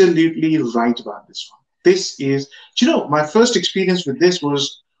absolutely right about this one. This is, my first experience with this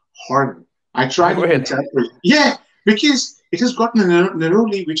was horrible. I tried it in Turkey. Yeah, because it has got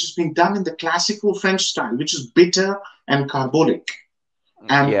neroli, which has been done in the classical French style, which is bitter and carbolic.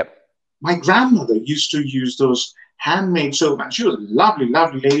 And my grandmother used to use those handmade soap, and she was a lovely,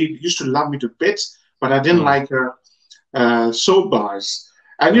 lovely lady. Used to love me to bits, but I didn't like her soap bars.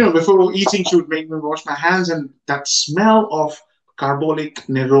 And before eating, she would make me wash my hands, and that smell of carbolic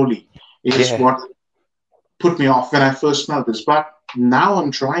neroli is what put me off when I first smelled this. But now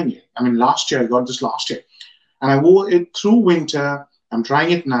I'm trying it. I mean, last year I got this last year, and I wore it through winter. I'm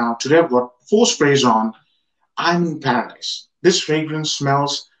trying it now. Today I've got 4 sprays on. I'm in paradise. This fragrance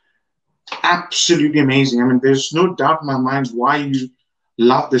smells absolutely amazing. I mean, there's no doubt in my mind why you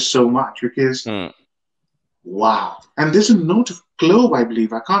love this so much, because wow. And there's a note of clove, I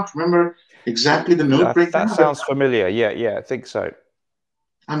believe. I can't remember exactly the note breakdown. That sounds familiar. Yeah, I think so.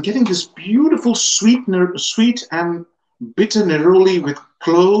 I'm getting this beautiful sweet and bitter neroli with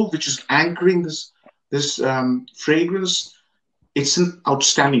clove, which is anchoring this fragrance. It's an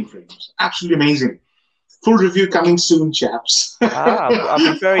outstanding fragrance. Absolutely amazing. Full review coming soon, chaps. I'll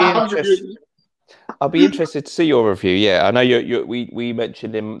be very interested. I'll be interested to see your review. Yeah, I know we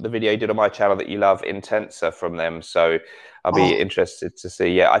mentioned in the video you did on my channel that you love Intensa from them, so I'll be interested to see.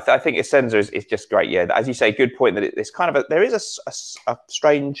 Yeah, I think Essenza is just great. Yeah, as you say, good point that it's kind of there is a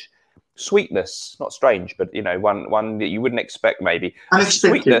strange sweetness, not strange, but one that you wouldn't expect maybe.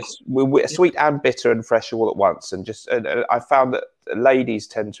 Sweetness, sweet and bitter and fresh all at once, and just I found that ladies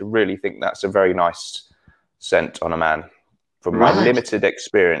tend to really think that's a very nice scent on a man. From my limited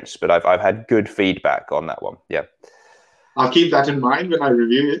experience, but I've had good feedback on that one. Yeah, I'll keep that in mind when I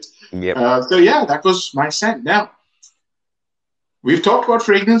review it. Yep. So yeah, that was my scent. Now, we've talked about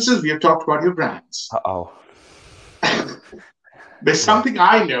fragrances. We have talked about your brands. There's something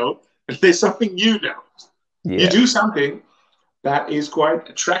I know, and there's something you know. Yeah. You do something that is quite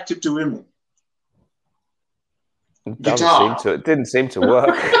attractive to women. It didn't seem to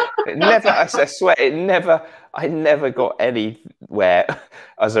work. It never. I swear, I never got anywhere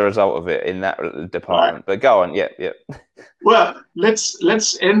as a result of it in that department. Right. But go on, yeah. Well, let's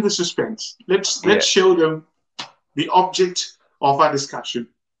end the suspense. Let's show them the object of our discussion.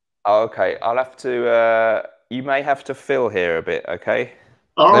 Oh, okay, I'll have to. You may have to fill here a bit. Okay.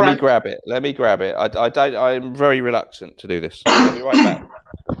 Let me grab it. I don't. I'm very reluctant to do this. I'll be right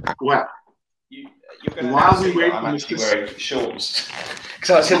back. Well. You're going to see that I'm actually wearing shorts because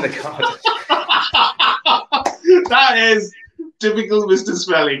I was in the car. That is typical Mr.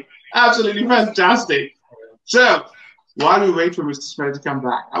 Smelly. Absolutely fantastic. So, while we wait for Mr. Smelly to come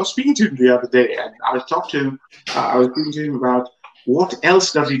back, I was speaking to him the other day, and I was speaking to him about what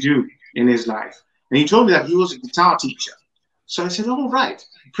else does he do in his life. And he told me that he was a guitar teacher. So I said, all right,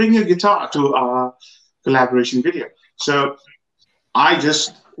 bring your guitar to our collaboration video. So I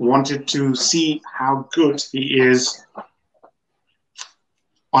just wanted to see how good he is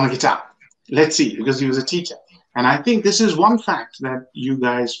on a guitar. Let's see, because he was a teacher. And I think this is one fact that you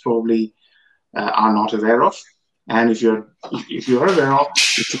guys probably are not aware of. And if you're aware of,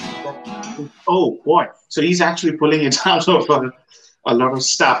 oh boy. So he's actually pulling it out of a lot of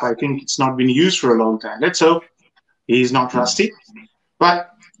stuff. I think it's not been used for a long time. Let's hope he's not rusty.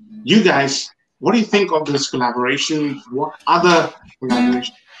 But you guys, what do you think of this collaboration? What other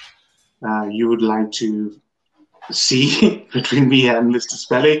collaboration you would like to see between me and Mr.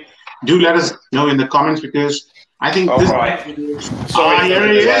 Smelly? Do let us know in the comments, because I think this video is... here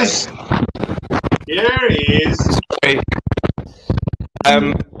he is. Here he is.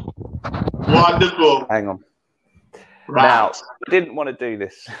 Wonderful. Hang on. Right. Now, I didn't want to do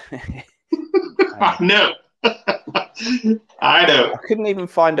this. No. I know. I couldn't even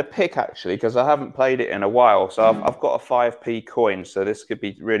find a pick, actually, because I haven't played it in a while. So I've got a 5p coin, so this could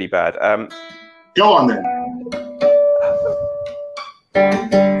be really bad. Go on then.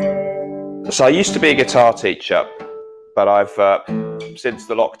 So I used to be a guitar teacher, but I've since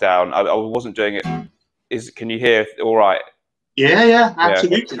the lockdown, I wasn't doing it. Can you hear all right? Yeah,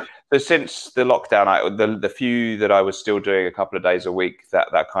 absolutely. Yeah. So since the lockdown, the few that I was still doing a couple of days a week,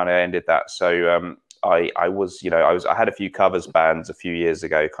 that kind of ended that. So I had a few covers bands a few years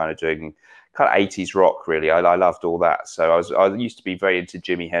ago, kind of doing kind of 80s rock. Really, I loved all that. So I used to be very into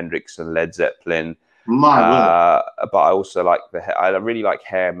Jimi Hendrix and Led Zeppelin. But I also I really like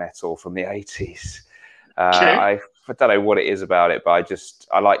hair metal from the 80s. I don't know what it is about it, but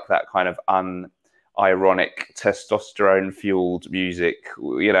I like that kind of ironic testosterone-fueled music.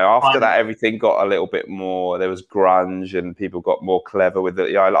 You know, after that, everything got a little bit more. There was grunge, and people got more clever with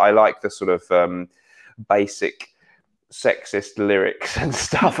it. I like the sort of basic sexist lyrics and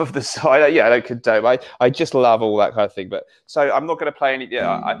stuff of the side. Yeah, I don't condone. I just love all that kind of thing. But so I'm not going to play any. Yeah,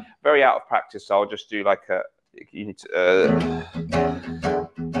 I'm very out of practice. So I'll just do like a. You need to.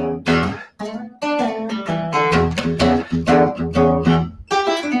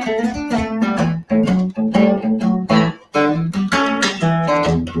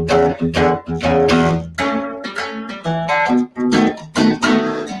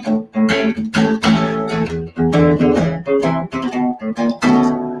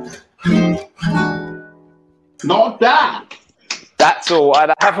 Not bad. That's all.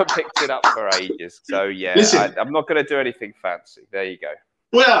 I haven't picked it up for ages. So, yeah, I'm not going to do anything fancy. There you go.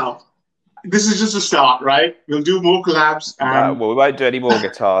 Well, this is just a start, right? We'll do more collabs. Well, we won't do any more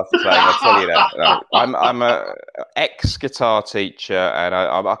guitar playing, I'll tell you that. No, I'm a ex-guitar teacher, and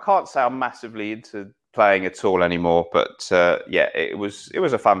I can't say I'm massively into playing at all anymore. But, yeah, it was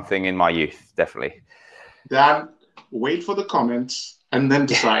a fun thing in my youth, definitely. Dan, wait for the comments and then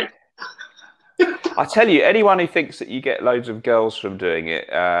decide. I tell you, anyone who thinks that you get loads of girls from doing it,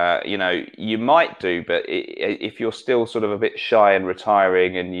 you know, you might do, but if you're still sort of a bit shy and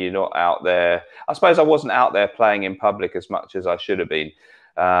retiring and you're not out there, I suppose I wasn't out there playing in public as much as I should have been.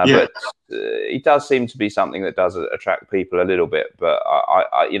 But it does seem to be something that does attract people a little bit. But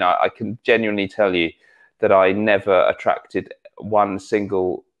you know, I can genuinely tell you that I never attracted one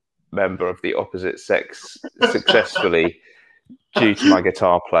single member of the opposite sex successfully due to my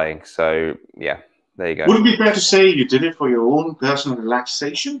guitar playing. So yeah, there you go. Would it be fair to say you did it for your own personal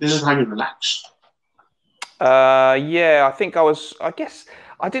relaxation? This is how you relax. Yeah, I think I guess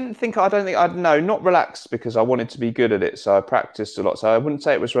I don't think I'd not relaxed because I wanted to be good at it. So I practiced a lot. So I wouldn't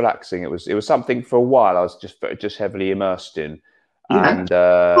say it was relaxing. It was something for a while I was just heavily immersed in. Yeah. And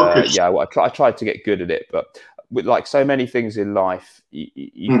yeah, I tried to get good at it, but with like so many things in life,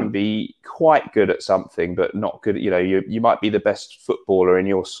 you can be quite good at something, but not good. You know, you might be the best footballer in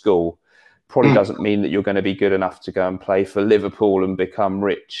your school. Probably doesn't mean that you're going to be good enough to go and play for Liverpool and become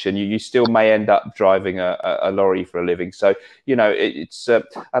rich. And you still may end up driving a lorry for a living. So, you know, it's and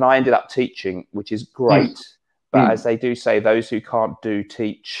I ended up teaching, which is great. But as they do say, those who can't do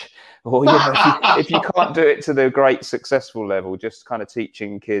teach. Or, you know, if you can't do it to the great successful level, just kind of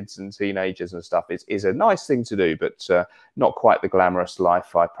teaching kids and teenagers and stuff is a nice thing to do, but not quite the glamorous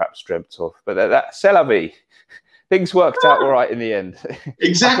life I perhaps dreamt of. But that c'est la vie. Things worked out all right in the end.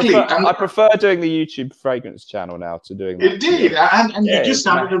 Exactly. I prefer doing the YouTube fragrance channel now to doing that. Indeed. And you just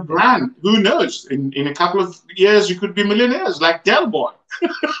started a brand. Who knows? In a couple of years, you could be millionaires like Del Boy.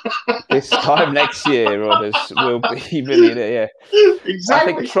 This time next year, Rodders will be millionaire. Yeah.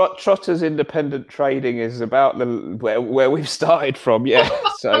 Exactly. I think Trotter's independent trading is about where we've started from. Yeah.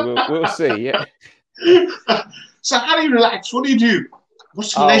 So we'll see. Yeah. So how do you relax? What do you do?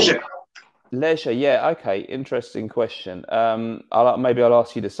 What's leisure? Leisure, yeah, okay, interesting question. Maybe I'll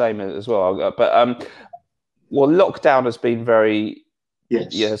ask you the same as well. But well, lockdown has been very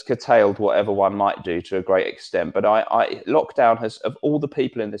has curtailed whatever one might do to a great extent. But lockdown has, of all the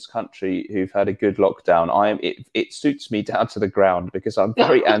people in this country who've had a good lockdown, it suits me down to the ground because I'm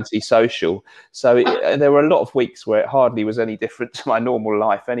very antisocial. So there were a lot of weeks where it hardly was any different to my normal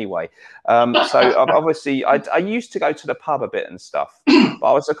life anyway. So obviously, I used to go to the pub a bit and stuff. But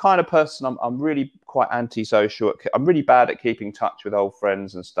I was the kind of person, I'm really quite antisocial. I'm really bad at keeping touch with old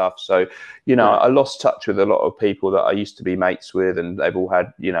friends and stuff. So, you know, I lost touch with a lot of people that I used to be mates with, and they've all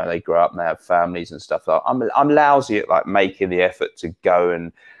had, you know, they grow up and they have families and stuff. So I'm lousy at like making the effort to go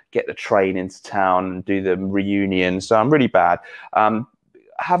and get the train into town and do the reunion. So I'm really bad. I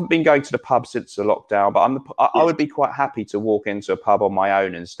haven't been going to the pub since the lockdown, but I would be quite happy to walk into a pub on my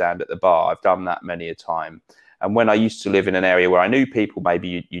own and stand at the bar. I've done that many a time. And when I used to live in an area where I knew people,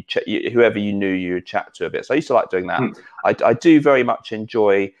 maybe whoever you knew, you would chat to a bit. So I used to like doing that. I do very much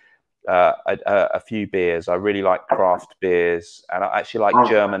enjoy a few beers. I really like craft beers, and I actually like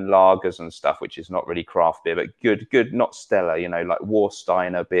German lagers and stuff, which is not really craft beer, but good, not Stella, you know, like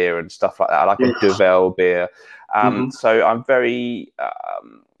Warsteiner beer and stuff like that. I like a Duvel beer. So I'm very...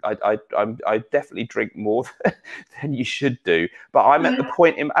 I definitely drink more than you should do, but I'm at the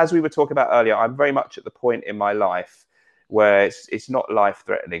point as we were talking about earlier, I'm very much at the point in my life where it's not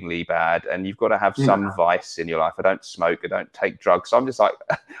life-threateningly bad, and you've got to have some vice in your life. I don't smoke, I don't take drugs, so I'm just like,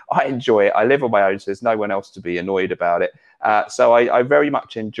 I enjoy it. I live on my own, so there's no one else to be annoyed about it. So I very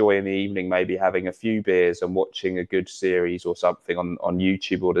much enjoy in the evening maybe having a few beers and watching a good series or something on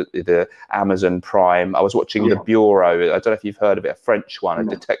YouTube or the Amazon Prime. I was watching The Bureau. I don't know if you've heard of it, a French one, a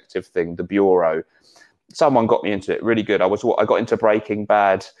detective thing, The Bureau. someone got me into it. Really good. I got into Breaking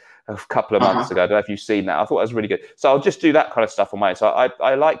Bad a couple of months ago. I don't know if you've seen that. I thought it was really good. So I'll just do that kind of stuff on my own. So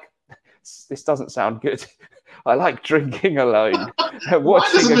I like. This doesn't sound good. I like drinking alone,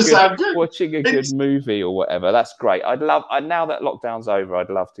 watching a good movie or whatever. That's great. Now that lockdown's over, I'd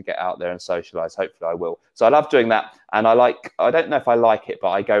love to get out there and socialise. Hopefully I will. So I love doing that. And I don't know if I like it, but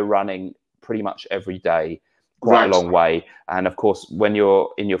I go running pretty much every day, quite a long way. And of course, when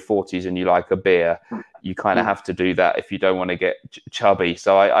you're in your 40s and you like a beer, you kind of have to do that if you don't want to get chubby.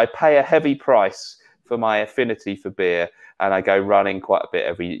 So I pay a heavy price for my affinity for beer, and I go running quite a bit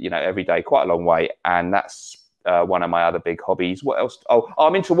every day, quite a long way. And that's one of my other big hobbies. What else? Oh,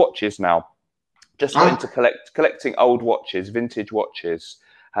 I'm into watches now. Just got into collecting old watches. Vintage watches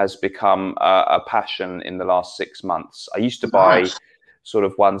has become a passion in the last 6 months. I used to buy sort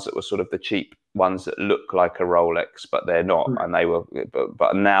of ones that were sort of the cheap ones that look like a Rolex, but they're not. And they were,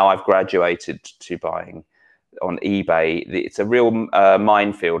 but now I've graduated to buying on eBay. It's a real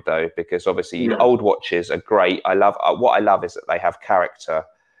minefield though, because obviously old watches are great. What I love is that they have character.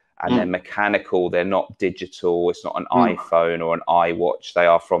 And they're mechanical. They're not digital. It's not an iPhone or an iWatch. They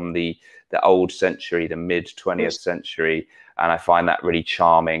are from the old century, the mid 20th century, and I find that really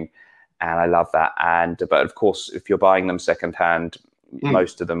charming, and I love that. But of course, if you're buying them secondhand,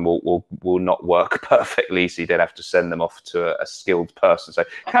 most of them will not work perfectly, so you don't have to send them off to a skilled person. So it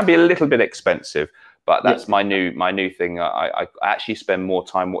can be a little bit expensive, but that's my new thing. I actually spend more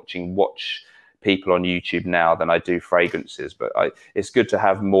time watching watch people on YouTube now than I do fragrances, but it's good to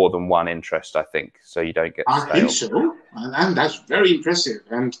have more than one interest, I think, so you don't get stale. I think so, and that's very impressive.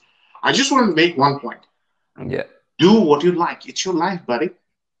 And I just want to make one point. Yeah. Do what you like. It's your life, buddy.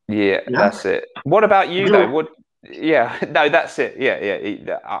 Yeah, that's it. What about you, though? No, that's it.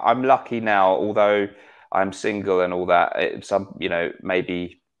 Yeah. I'm lucky now, although I'm single and all that.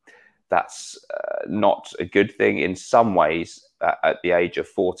 Maybe that's not a good thing in some ways. At the age of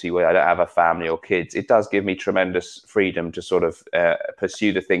 40, where I don't have a family or kids, it does give me tremendous freedom to sort of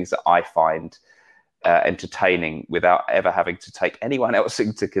pursue the things that I find entertaining without ever having to take anyone else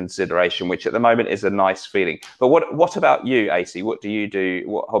into consideration, which at the moment is a nice feeling. But what about you, AC? What do you do?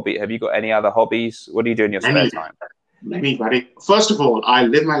 What hobby? Have you got any other hobbies? What do you do in your spare time? Many, buddy. First of all, I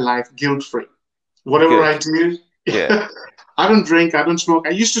live my life guilt-free. Whatever I do, I don't drink, I don't smoke.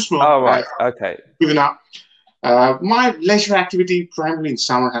 I used to smoke. Oh, right. Okay. Even now. My leisure activity primarily in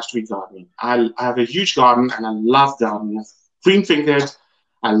summer has to be gardening. I have a huge garden and I love gardening. I'm green-fingered.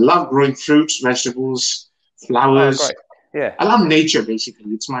 I love growing fruits, vegetables, flowers. Oh, great. Yeah. I love nature,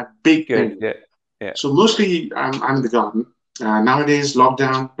 basically. It's my big thing. Yeah. So mostly I'm in the garden. Nowadays,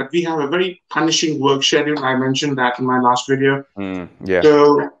 lockdown, but we have a very punishing work schedule. I mentioned that in my last video.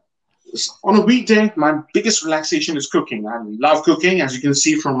 So on a weekday, my biggest relaxation is cooking. I love cooking, as you can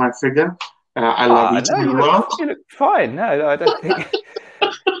see from my figure. I love eating as well. You look fine. No, I don't think.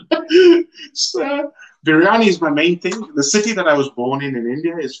 So, biryani is my main thing. The city that I was born in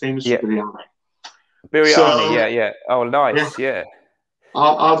India is famous for biryani. Biryani, yeah. Oh, nice, yeah.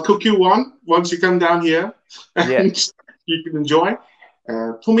 I'll cook you one once you come down here, and you can enjoy.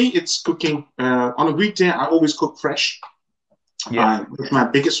 For me, it's cooking. On a weekday, I always cook fresh. It's my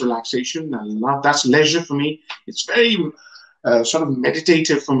biggest relaxation. I love that's leisure for me. It's very sort of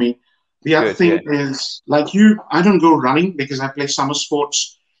meditative for me. The other thing is, like you, I don't go running because I play summer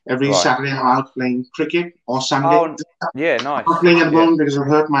sports. Every Saturday I'm out playing cricket or Sunday. Oh, yeah, nice. I'm playing at the moment because I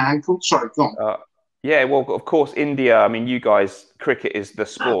hurt my ankle. Sorry, go on. Yeah, well, of course, India, I mean, you guys, cricket is the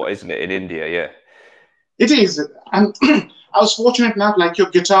sport, isn't it, in India? Yeah. It is. And I was fortunate enough, like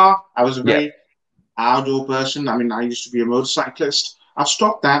your guitar, I was a very outdoor person. I mean, I used to be a motorcyclist. I've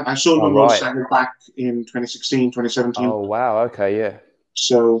stopped that. I sold my motorcycle back in 2016, 2017. Oh, wow. Okay, yeah.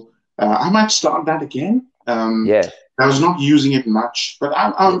 So I might start that again. I was not using it much, but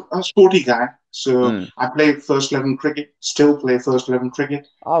I'm a sporty guy. So I play first 11 cricket, still play first 11 cricket.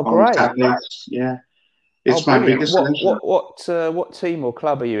 Oh, great. Yeah. It's my biggest what team or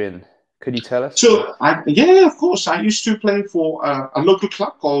club are you in? Could you tell us? So, of course. I used to play for a local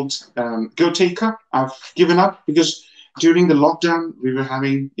club called Go Taker. I've given up because during the lockdown, we were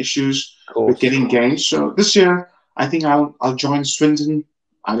having issues with getting games. So this year, I think I'll join Swindon.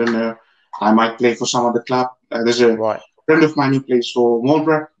 I don't know. I might play for some other club. There's a friend of mine who plays for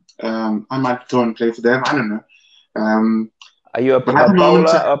Marlborough. I might go and play for them. I don't know. Are you a bowler,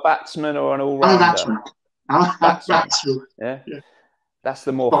 a batsman, or an all-rounder? I'm a batsman. I'm a batsman. Yeah. That's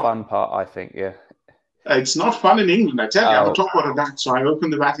the more fun part, I think. Yeah. It's not fun in England, I tell you. I'm a top order bat, so I open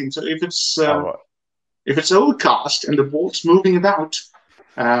the batting. So if it's overcast and the ball's moving about,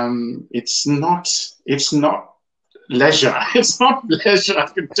 it's not leisure. It's not leisure, I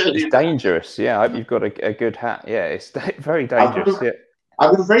can tell It's you that. dangerous. Yeah, I hope you've got a good hat. Yeah, it's very I've got dangerous. a, Yeah.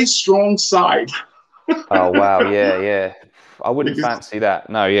 I've got a very strong side. Oh wow. Yeah, yeah. I wouldn't Because fancy that.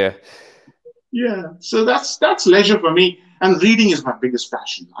 No. Yeah. yeah, so that's leisure for me. And reading is my biggest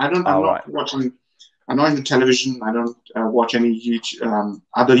passion. I'm Oh right. not watching. I'm not into television. I don't watch any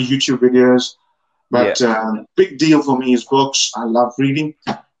other YouTube videos. Yeah. But big deal for me is books. I love reading,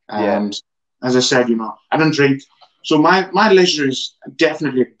 Yeah. and as I said, I don't drink. So my leisure is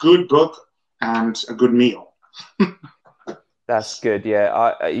definitely a good book and a good meal. That's good.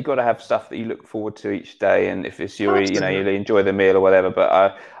 Yeah, you got to have stuff that you look forward to each day, and if it's you Absolutely. enjoy the meal or whatever.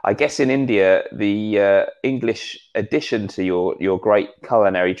 But I guess in India, the English addition to your great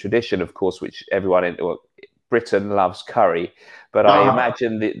culinary tradition, of course, which everyone in Britain loves curry. But I Uh,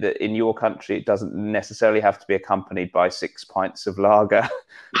 imagine that in your country, it doesn't necessarily have to be accompanied by 6 pints of lager.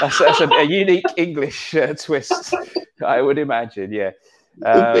 That's a unique English twist, I would imagine. Yeah.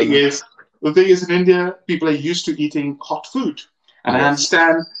 the thing Um, is, the thing is, in India, people are used to eating hot food, and I yes.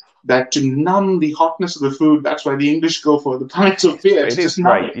 understand that to numb the hotness of the food, that's why the English go for the pints of beer It to is just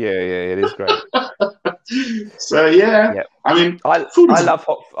numb great. Yeah, yeah, it is great. it. So yeah, Yeah. I mean, I food I is love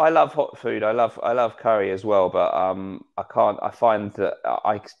hot food. I love curry as well, but I can't. I find that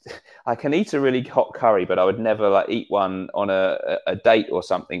I can eat a really hot curry, but I would never like eat one on a date or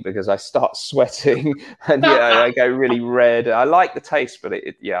something because I start sweating and yeah, I go really red. I like the taste, but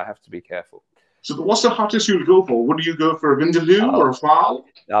yeah, I have to be careful. so. What's the hottest you'll go for? Would you go for a vindaloo or Oh, a fowl?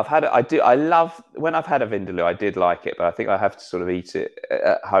 I love when I've had a vindaloo. I did like it, but I think I have to sort of eat it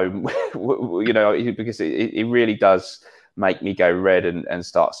at home, because it really does make me go red and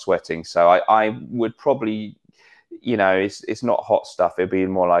start sweating. So I would probably, it's not hot stuff. It'd be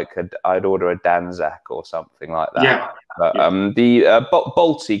more like I'd order a Danzak or something like that. Yeah, But yeah. the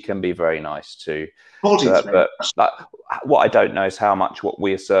Balti can be very nice too. Poultry's very But like, what I don't know is how much what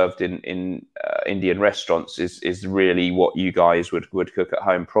we're served in Indian restaurants is really what you guys would cook at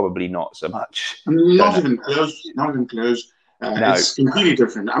home. Probably not so much. Don't not know. even close. Not even close. No. It's completely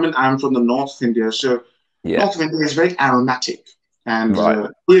different. I mean, I'm from the north of India, so Yeah. north of India is very aromatic, and Right.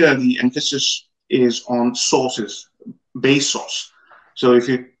 here the emphasis is on sauces, base sauce. So if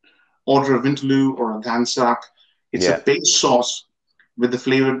you order a vindaloo or a gansak, it's a Yeah. base sauce with the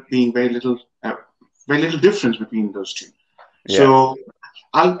flavor being very little difference between those two. Yeah. So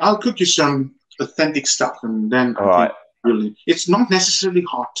I'll cook you some authentic stuff, and then All I think right. really it's not necessarily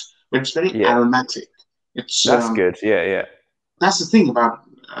hot, but it's very Yeah. aromatic. It's That's good. Yeah. Yeah. that's the thing about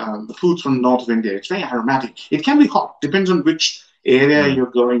the foods from the north of India. It's very aromatic. It can be hot, depends on which area Mm.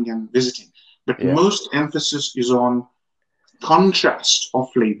 you're going and visiting. But Yeah. most emphasis is on contrast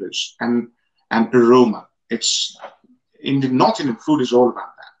of flavors and aroma. It's North Indian food is all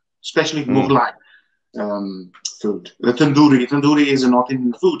about that, especially Mm. Mughlai food. The tandoori. Tandoori is a North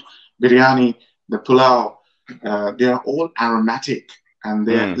Indian food. Biryani, the pulao, they are all aromatic. And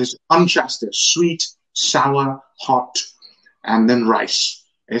Mm. there's contrast. They're sweet, sour, hot, and then rice.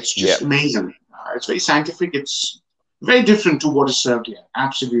 It's Yeah. just amazing. It's very scientific. It's very different to what is served here.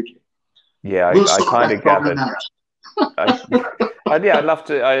 Absolutely. Yeah. We'll I sort kind that of problem gathered. out. I, yeah, I'd love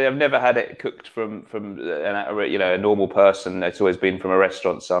to. I've never had it cooked from a normal person. It's always been from a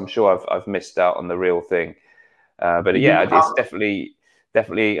restaurant, so I'm sure I've missed out on the real thing. But yeah, You it's are,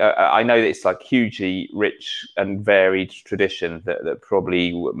 definitely. I know that it's like hugely rich and varied tradition that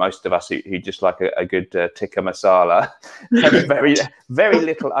probably most of us who just like a good tikka masala have very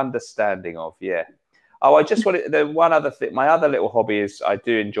little understanding of. Yeah. Oh, I just wanted the one other thing. My other little hobby is I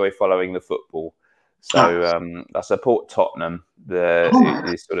do enjoy following the football. So I support Tottenham, the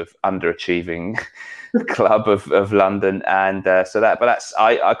sort of underachieving club of London, and but that's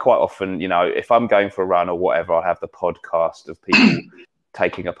I quite often, if I'm going for a run or whatever, I'll have the podcast of people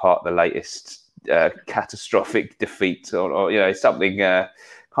taking apart the latest catastrophic defeat or something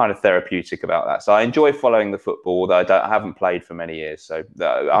kind of therapeutic about that. So I enjoy following the football, although I haven't played for many years. So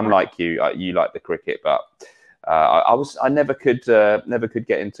unlike you, you like the cricket, but. I never could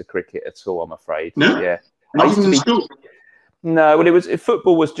get into cricket at all. I'm afraid. no, Yeah, I not used even to in be. school. No, well,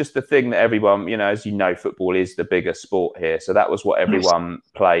 football was just the thing that everyone, as football is the bigger sport here. So that was what Yes. everyone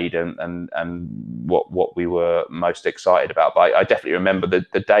played and what we were most excited about. But I definitely remember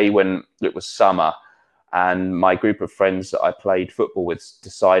the day when it was summer, and my group of friends that I played football with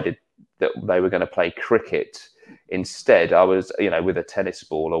decided that they were going to play cricket. Instead, I was, with a tennis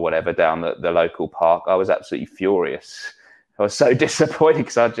ball or whatever down the local park. I was absolutely furious. I was so disappointed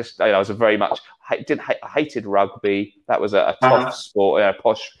because I was I hated rugby. That was a tough sport, a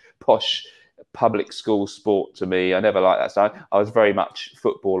posh public school sport to me. I never liked that. So I was very much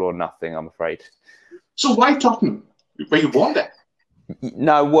football or nothing, I'm afraid. So why Tottenham? Were you born there?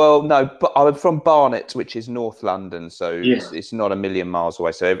 No, well, no, but I'm from Barnet, which is North London, so Yeah. it's not a million miles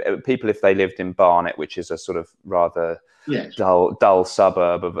away. So if they lived in Barnet, which is a sort of rather dull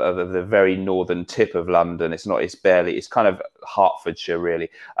suburb of the very northern tip of London, it's kind of Hertfordshire, really.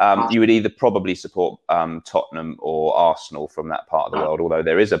 You would either probably support Tottenham or Arsenal from that part of the world, although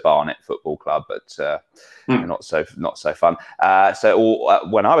there is a Barnet football club, but not so fun.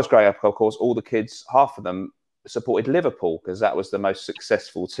 When I was growing up, of course, all the kids, half of them supported Liverpool because that was the most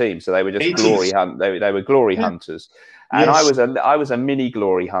successful team. So they were just they were glory hunters. And yes. I was a mini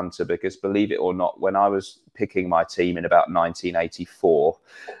glory hunter because, believe it or not, when I was picking my team in about 1984,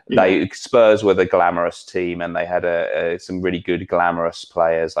 Spurs were the glamorous team, and they had some really good glamorous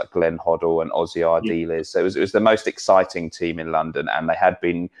players like Glenn Hoddle and Ozzy Ardiles. So it was the most exciting team in London, and they had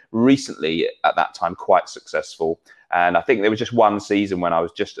been recently at that time quite successful. And I think there was just one season when I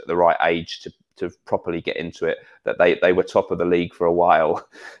was just at the right age to properly get into it, that they were top of the league for a while.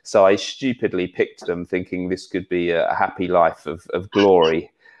 So I stupidly picked them thinking this could be a happy life of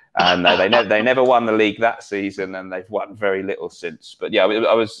glory. And they never won the league that season, and they've won very little since. But yeah,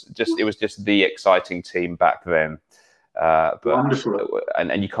 it was just the exciting team back then. But wonderful.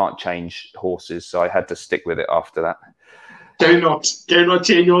 And you can't change horses, so I had to stick with it after that. Can you not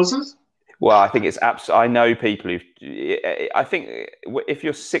change horses? Well, I think it's absolutely. I know people who. I think if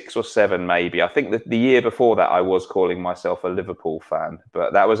you're 6 or 7, maybe. I think that the year before that, I was calling myself a Liverpool fan,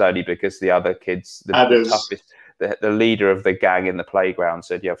 but that was only because the other kids, the toughest, the leader of the gang in the playground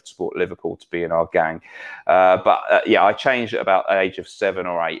said you have to support Liverpool to be in our gang. I changed at about the age of 7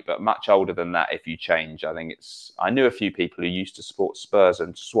 or 8, but much older than that. If you change, I think it's. I knew a few people who used to support Spurs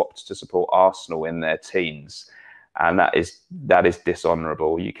and swapped to support Arsenal in their teens. And that is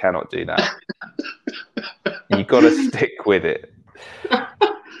dishonourable. You cannot do that. You've got to stick with it.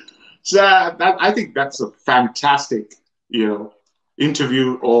 So I think that's a fantastic,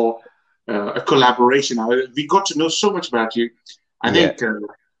 interview or a collaboration. We got to know so much about you. I think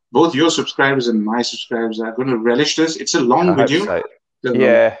both your subscribers and my subscribers are going to relish this. It's a long video. So.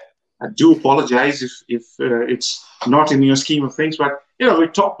 Yeah. I do apologize if it's not in your scheme of things, but we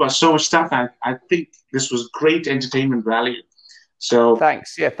talked about so much stuff, and I think this was great entertainment value. So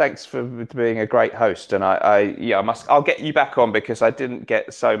thanks, thanks for being a great host, and I'll get you back on because I didn't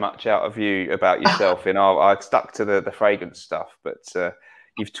get so much out of you about yourself. I stuck to the fragrance stuff, but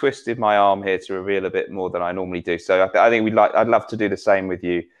you've twisted my arm here to reveal a bit more than I normally do. So I think I'd love to do the same with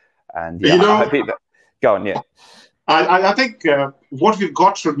you. And go on, yeah. I think what we've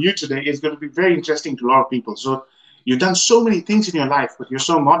got from you today is going to be very interesting to a lot of people. So you've done so many things in your life, but you're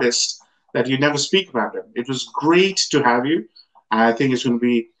so modest that you never speak about them. It was great to have you. I think it's going to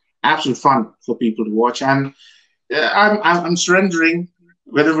be absolute fun for people to watch. And I'm surrendering.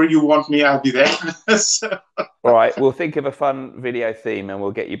 Whenever you want me, I'll be there. All right, we'll think of a fun video theme, and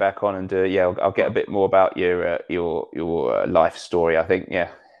we'll get you back on and do. I'll get a bit more about your life story. I think,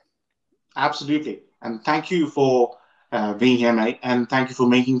 absolutely. And thank you for being here, mate. And thank you for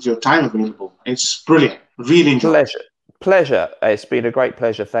making your time available. It's brilliant. Really enjoyed it. Pleasure. It's been a great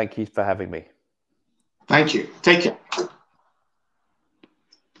pleasure. Thank you for having me. Thank you. Take care.